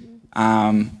holidays,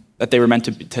 that they were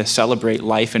meant to celebrate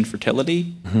life and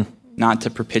fertility, not to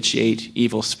propitiate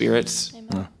evil spirits.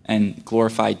 and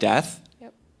glorify death.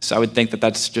 Yep. So I would think that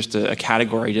that's just a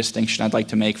category distinction I'd like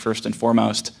to make first and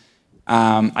foremost.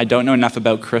 I don't know enough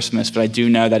about Christmas, but I do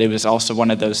know that it was also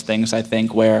one of those things, I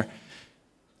think, where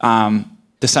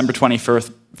December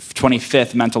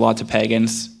 25th meant a lot to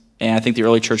pagans. And I think the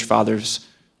early church fathers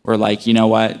were like, you know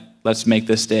what, let's make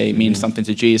this day mean something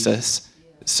to Jesus.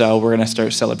 So we're going to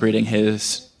start celebrating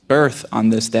his birth on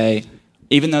this day.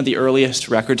 Even though the earliest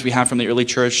records we have from the early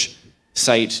church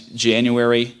cite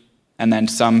January, and then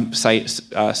some cite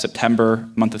September,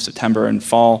 month of September and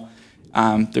fall,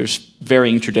 there's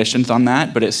varying traditions on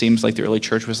that, but it seems like the early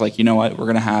church was like, you know what, we're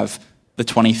going to have the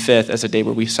 25th as a day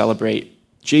where we celebrate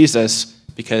Jesus,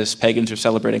 because pagans are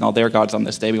celebrating all their gods on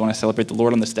this day. We want to celebrate the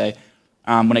Lord on this day.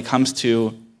 When it comes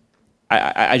to,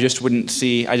 I just don't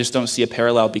see a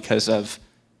parallel, because of,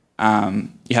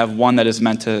 you have one that is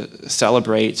meant to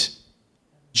celebrate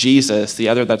Jesus, the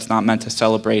other that's not meant to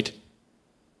celebrate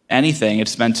anything.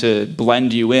 It's meant to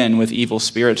blend you in with evil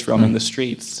spirits roaming the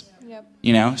streets. Yep.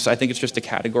 You know, so I think it's just a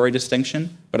category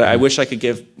distinction. But I wish I could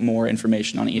give more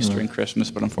information on Easter and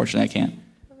Christmas, but unfortunately I can't.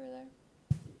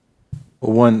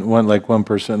 Well, one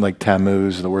person, like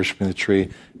Tammuz, the worshiping the tree,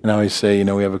 and I always say, you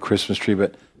know, we have a Christmas tree,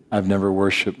 but I've never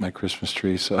worshipped my Christmas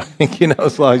tree. So I think, you know,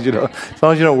 as long as you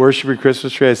don't worship your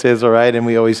Christmas tree, I say it's all right. And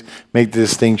we always make the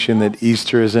distinction that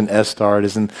Easter isn't Estar, it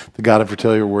isn't the God of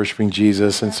fertility, we're worshiping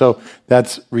Jesus. And so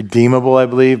that's redeemable, I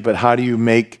believe. But how do you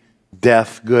make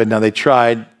death good? Now, they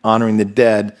tried honoring the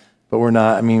dead, but we're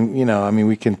not,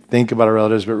 we can think about our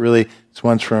relatives, but really it's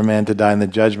once for a man to die in the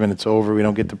judgment, it's over. We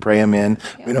don't get to pray him in.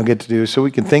 Yeah. We don't get to do, so we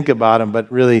can think about him,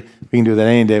 but really we can do that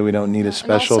any day. We don't need a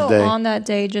special and also day. On that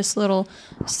day, just little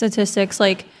statistics,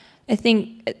 like I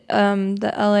think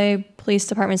the LA Police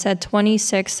Department said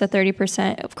 26 to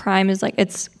 30% of crime is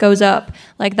goes up.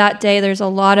 Like that day, there's a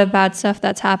lot of bad stuff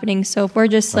that's happening. So if we're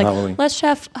just let's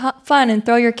have fun and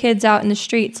throw your kids out in the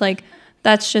streets,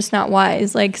 that's just not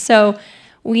wise. So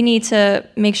we need to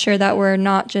make sure that we're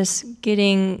not just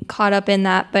getting caught up in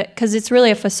that, but because it's really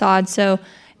a facade. So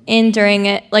during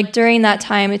that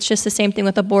time, it's just the same thing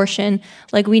with abortion.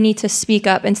 We need to speak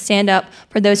up and stand up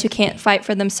for those who can't fight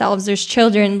for themselves. There's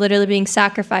children literally being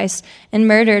sacrificed and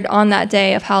murdered on that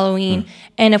day of Halloween.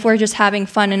 And if we're just having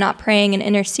fun and not praying and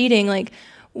interceding,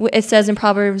 it says in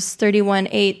Proverbs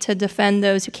 31:8 to defend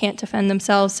those who can't defend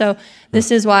themselves. So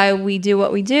this is why we do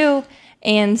what we do.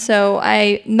 And so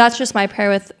that's just my prayer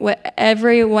with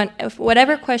everyone,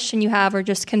 whatever question you have or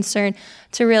just concern,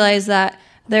 to realize that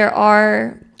there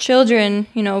are children,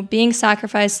 being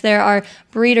sacrificed. There are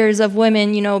breeders of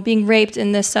women, being raped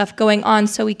and this stuff going on.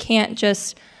 So we can't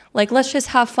just, let's just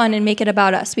have fun and make it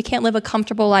about us. We can't live a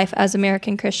comfortable life as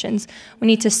American Christians. We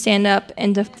need to stand up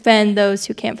and defend those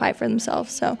who can't fight for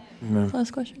themselves. So,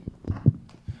 last question.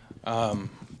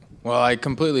 Well, I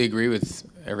completely agree with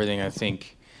everything, I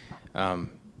think. And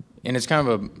it's kind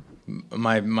of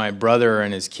my brother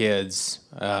and his kids,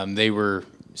 they were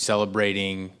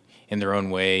celebrating in their own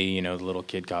way, the little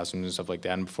kid costumes and stuff like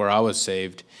that. And before I was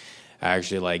saved, I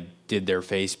actually did their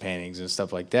face paintings and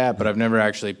stuff like that, but I've never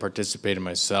actually participated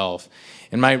myself.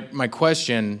 And my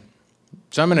question,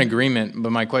 so I'm in agreement,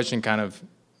 but my question kind of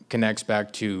connects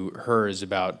back to hers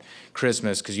about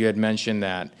Christmas, because you had mentioned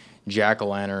that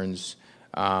jack-o'-lanterns,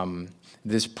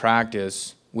 this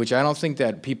practice, which I don't think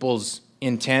that people's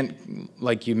intent,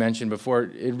 like you mentioned before,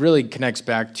 it really connects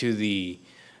back to the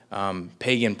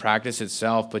pagan practice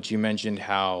itself, but you mentioned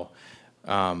how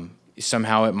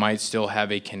somehow it might still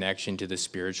have a connection to the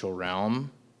spiritual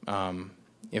realm,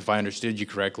 if I understood you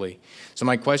correctly. So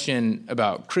my question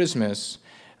about Christmas,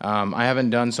 I haven't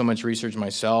done so much research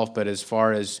myself, but as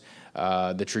far as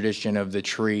the tradition of the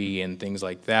tree and things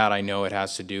like that, I know it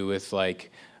has to do with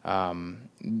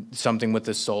something with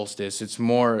the solstice. It's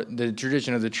more, the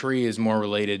tradition of the tree is more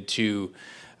related to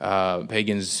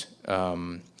pagans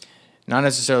not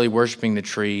necessarily worshiping the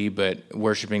tree, but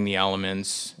worshiping the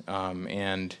elements,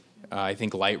 and I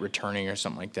think light returning or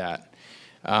something like that.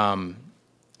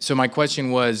 So my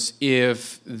question was,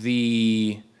 if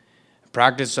the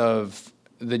practice of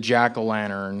the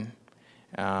jack-o'-lantern,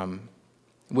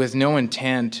 with no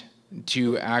intent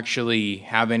to actually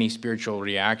have any spiritual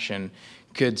reaction,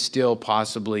 could still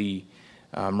possibly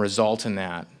result in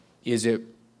that,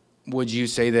 would you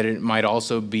say that it might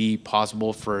also be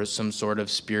possible for some sort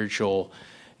of spiritual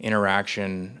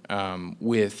interaction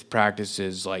with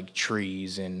practices like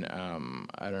trees and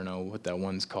I don't know what that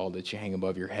one's called that you hang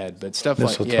above your head, but stuff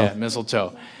mistletoe.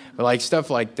 Mistletoe, but stuff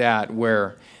like that,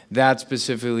 where that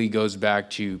specifically goes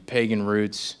back to pagan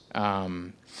roots. I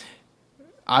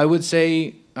would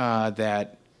say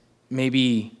that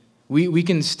maybe we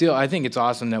can still, I think it's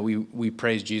awesome that we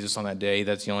praise Jesus on that day.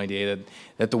 That's the only day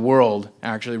that the world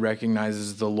actually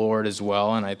recognizes the Lord as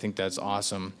well, and I think that's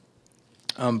awesome.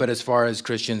 But as far as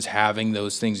Christians having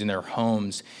those things in their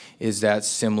homes, is that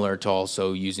similar to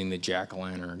also using the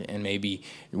jack-o'-lantern and maybe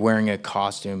wearing a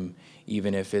costume,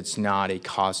 even if it's not a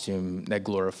costume that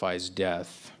glorifies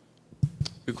death?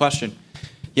 Good question.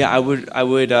 Yeah, I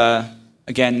would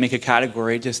again make a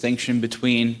category distinction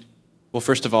between, well,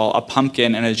 first of all, a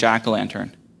pumpkin and a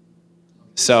jack-o'-lantern.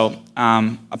 So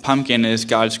a pumpkin is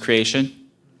God's creation,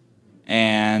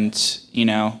 and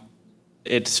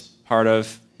it's part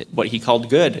of what he called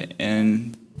good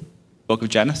in the book of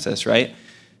Genesis, right?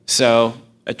 So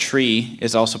a tree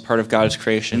is also part of God's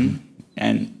creation,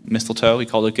 and mistletoe, he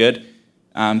called it good.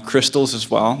 Crystals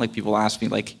as well, like people ask me,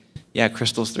 like, yeah,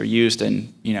 crystals, they're used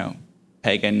in,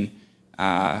 pagan,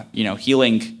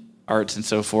 healing arts and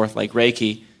so forth, like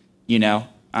Reiki,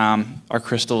 are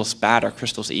crystals bad? Are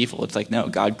crystals evil? It's like, no,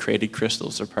 God created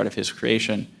crystals. They're part of his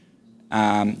creation.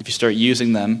 If you start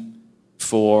using them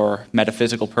for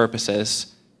metaphysical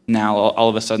purposes, now all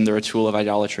of a sudden they're a tool of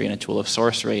idolatry and a tool of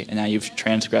sorcery, and now you've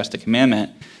transgressed a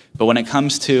commandment. But when it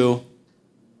comes to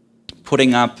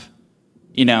putting up,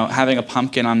 having a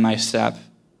pumpkin on my step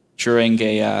during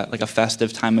a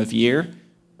festive time of year,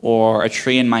 or a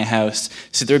tree in my house,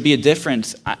 so there would be a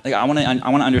difference. I want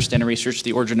to understand and research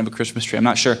the origin of a Christmas tree. I'm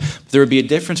not sure, but there would be a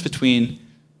difference between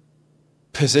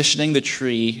positioning the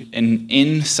tree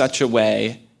in such a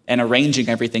way and arranging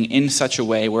everything in such a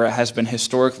way where it has been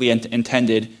historically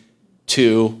intended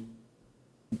to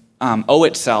owe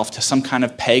itself to some kind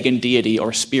of pagan deity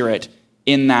or spirit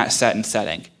in that set and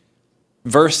setting,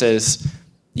 versus,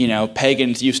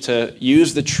 pagans used to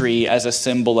use the tree as a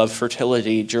symbol of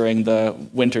fertility during the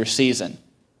winter season,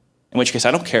 in which case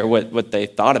I don't care what they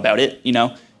thought about it.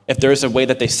 If there's a way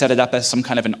that they set it up as some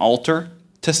kind of an altar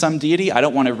to some deity, I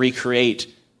don't want to recreate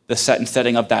the set and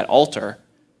setting of that altar.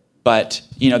 But,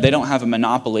 they don't have a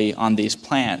monopoly on these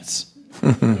plants.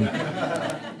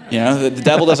 The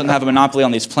devil doesn't have a monopoly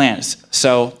on these plants.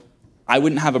 So I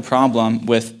wouldn't have a problem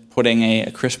with putting a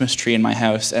Christmas tree in my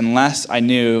house unless I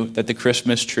knew that the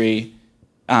Christmas tree,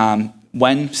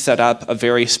 when set up a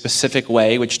very specific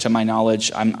way, which to my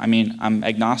knowledge, I'm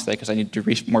agnostic because I need to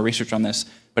do more research on this,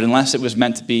 but unless it was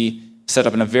meant to be set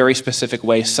up in a very specific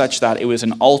way such that it was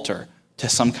an altar to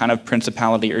some kind of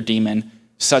principality or demon,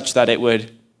 such that it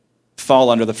would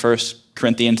fall under the 1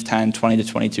 Corinthians 10, 20 to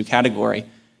 22 category.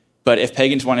 But if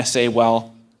pagans want to say,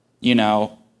 well,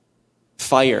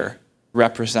 fire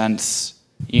represents,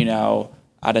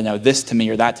 this to me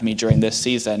or that to me during this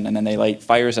season, and then they light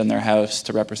fires in their house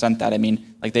to represent that.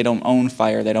 They don't own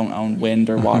fire, they don't own wind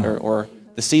or water or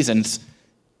the seasons.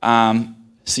 So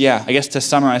yeah, I guess to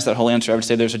summarize that whole answer, I would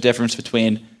say there's a difference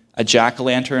between a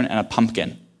jack-o'-lantern and a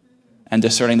pumpkin. And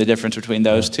discerning the difference between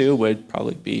those two would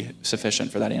probably be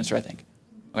sufficient for that answer, I think.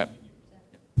 Okay.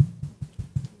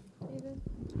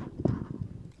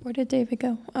 Where did David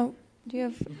go? Oh, do you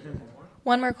have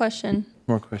one more question?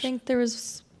 More I question. think there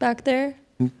was back there.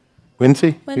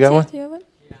 Wincy, you got one? Do you have one?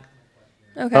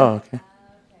 Okay. Oh, okay.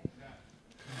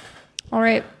 All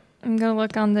right. I'm going to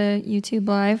look on the YouTube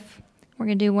Live. We're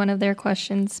going to do one of their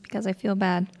questions because I feel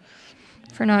bad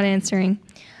for not answering.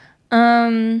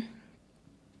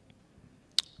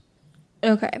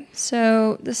 Okay,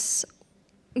 so this...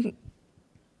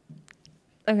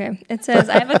 Okay, it says,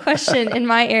 I have a question. In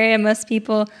my area, most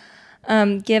people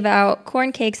give out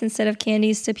corn cakes instead of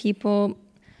candies to people,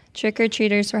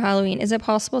 trick-or-treaters for Halloween. Is it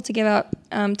possible to give out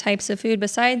types of food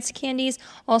besides candies?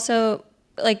 Also,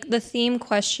 the theme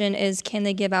question is, can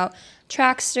they give out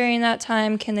tracts during that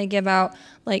time? Can they give out,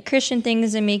 Christian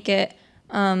things and make it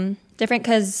different?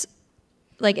 Because,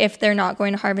 if they're not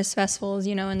going to harvest festivals,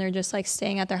 and they're just,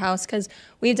 staying at their house. Because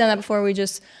we've done that before. We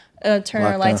just turn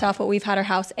our lights off, but we've had our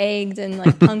house egged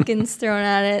and, pumpkins thrown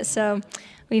at it. So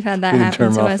we've had that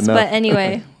happen to us. But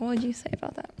anyway, what would you say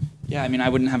about that? Yeah, I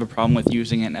wouldn't have a problem with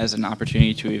using it as an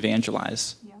opportunity to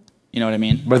evangelize. Yeah. You know what I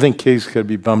mean? But I think kids could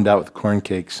be bummed out with corn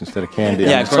cakes instead of candy.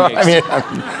 Yeah, corn cakes.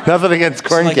 Nothing against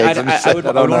corn cakes. I would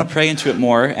want to pray into it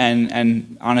more,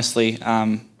 and honestly,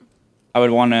 I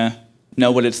would want to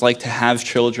know what it's like to have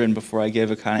children before I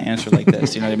give a kind of answer like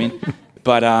this. You know what I mean?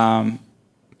 But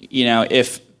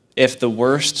if the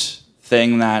worst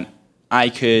thing that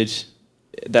I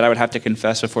would have to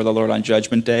confess before the Lord on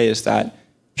Judgment Day is that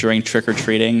during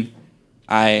trick-or-treating,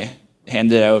 I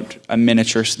handed out a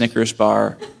miniature Snickers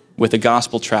bar with a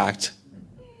gospel tract,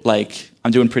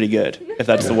 I'm doing pretty good, if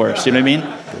that's the worst. You know what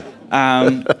I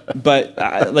mean?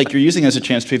 But you're using it as a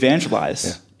chance to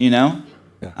evangelize,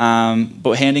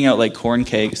 But handing out like corn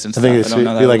cakes and I stuff, think I it's don't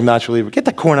know be like Nacho Libre. Get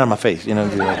that corn out of my face, you know.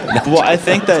 Be like, well, I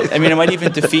think that, I mean, it might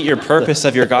even defeat your purpose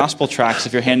of your gospel tracts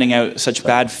if you're handing out such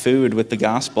bad food with the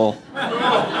gospel.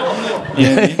 You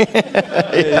know what I mean?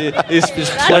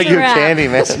 It's like your candy,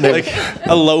 man. Like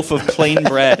a loaf of plain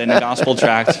bread and a gospel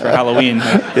tract for Halloween.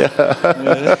 You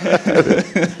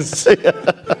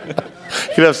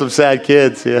could have some sad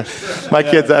kids, My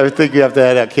kids, I would think you have to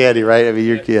hand out candy, right? I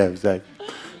mean, exactly.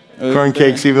 Corn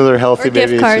cakes, even though they're healthy, or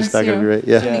maybe gift cards, it's just not going to be right.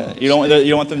 Yeah. You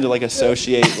don't want them to like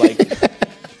associate like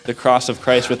the cross of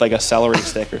Christ with like a celery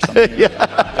stick or something.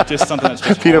 Just something that's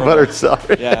just peanut horrible. butter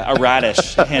celery. Yeah, a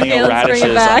radish. Handing Okay, out let's bring radishes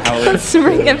it back. on Halloween. Let's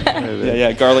bring it back.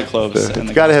 Yeah, garlic cloves.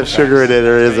 It's got to have sugar in it,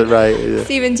 or is it right? Yeah.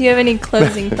 Steven, do you have any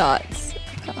closing thoughts?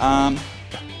 Not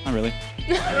really.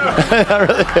 Not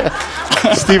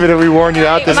really. Steven, we warned you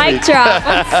out this Mic week. drop.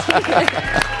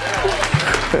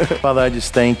 Father, I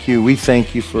just thank you. We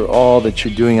thank you for all that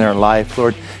you're doing in our life,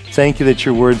 Lord. Thank you that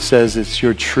your word says it's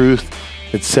your truth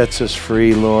that sets us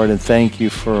free, Lord. And thank you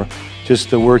for just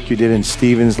the work you did in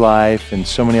Stephen's life and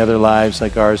so many other lives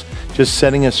like ours, just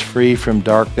setting us free from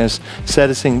darkness,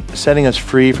 setting us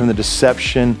free from the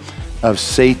deception of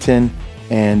Satan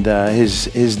and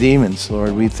his demons,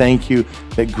 Lord. We thank you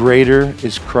that greater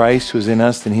is Christ who is in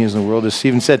us than he is in the world. As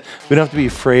Stephen said, we don't have to be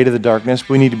afraid of the darkness.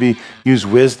 We need to use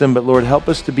wisdom. But Lord, help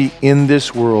us to be in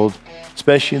this world,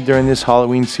 especially during this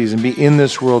Halloween season. Be in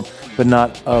this world, but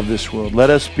not of this world. Let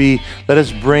us bring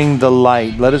the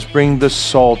light. Let us bring the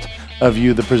salt of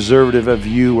you, the preservative of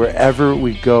you, wherever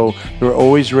we go. We're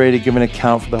always ready to give an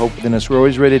account for the hope within us. We're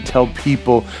always ready to tell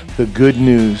people the good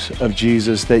news of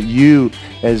Jesus, that you,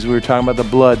 as we were talking about the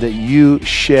blood, that you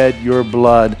shed your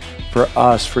blood for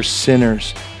us, for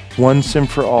sinners, once and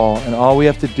for all. And all we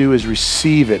have to do is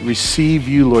receive it, receive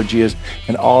you, Lord Jesus,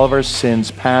 and all of our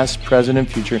sins, past, present,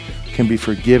 and future, can be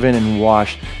forgiven and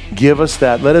washed. Give us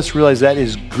that. Let us realize that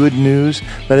is good news.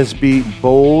 Let us be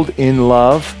bold in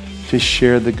love to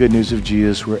share the good news of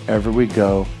Jesus wherever we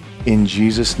go. In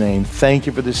Jesus' name, thank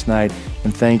you for this night,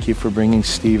 and thank you for bringing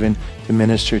Stephen to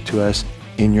minister to us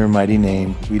in your mighty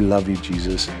name. We love you,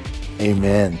 Jesus.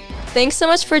 Amen. Thanks so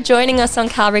much for joining us on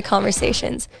Calvary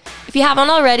Conversations. If you haven't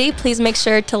already, please make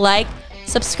sure to like,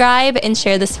 subscribe, and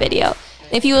share this video.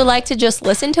 If you would like to just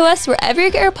listen to us wherever you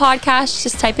get your podcasts,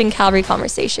 just type in Calvary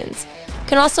Conversations. You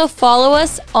can also follow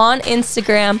us on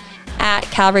Instagram at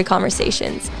Calvary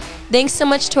Conversations. Thanks so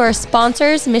much to our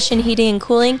sponsors, Mission Heating and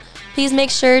Cooling. Please make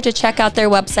sure to check out their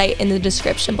website in the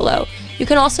description below. You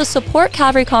can also support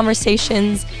Calvary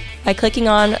Conversations by clicking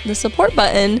on the support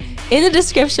button in the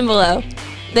description below.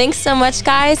 Thanks so much,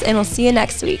 guys, and we'll see you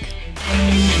next week.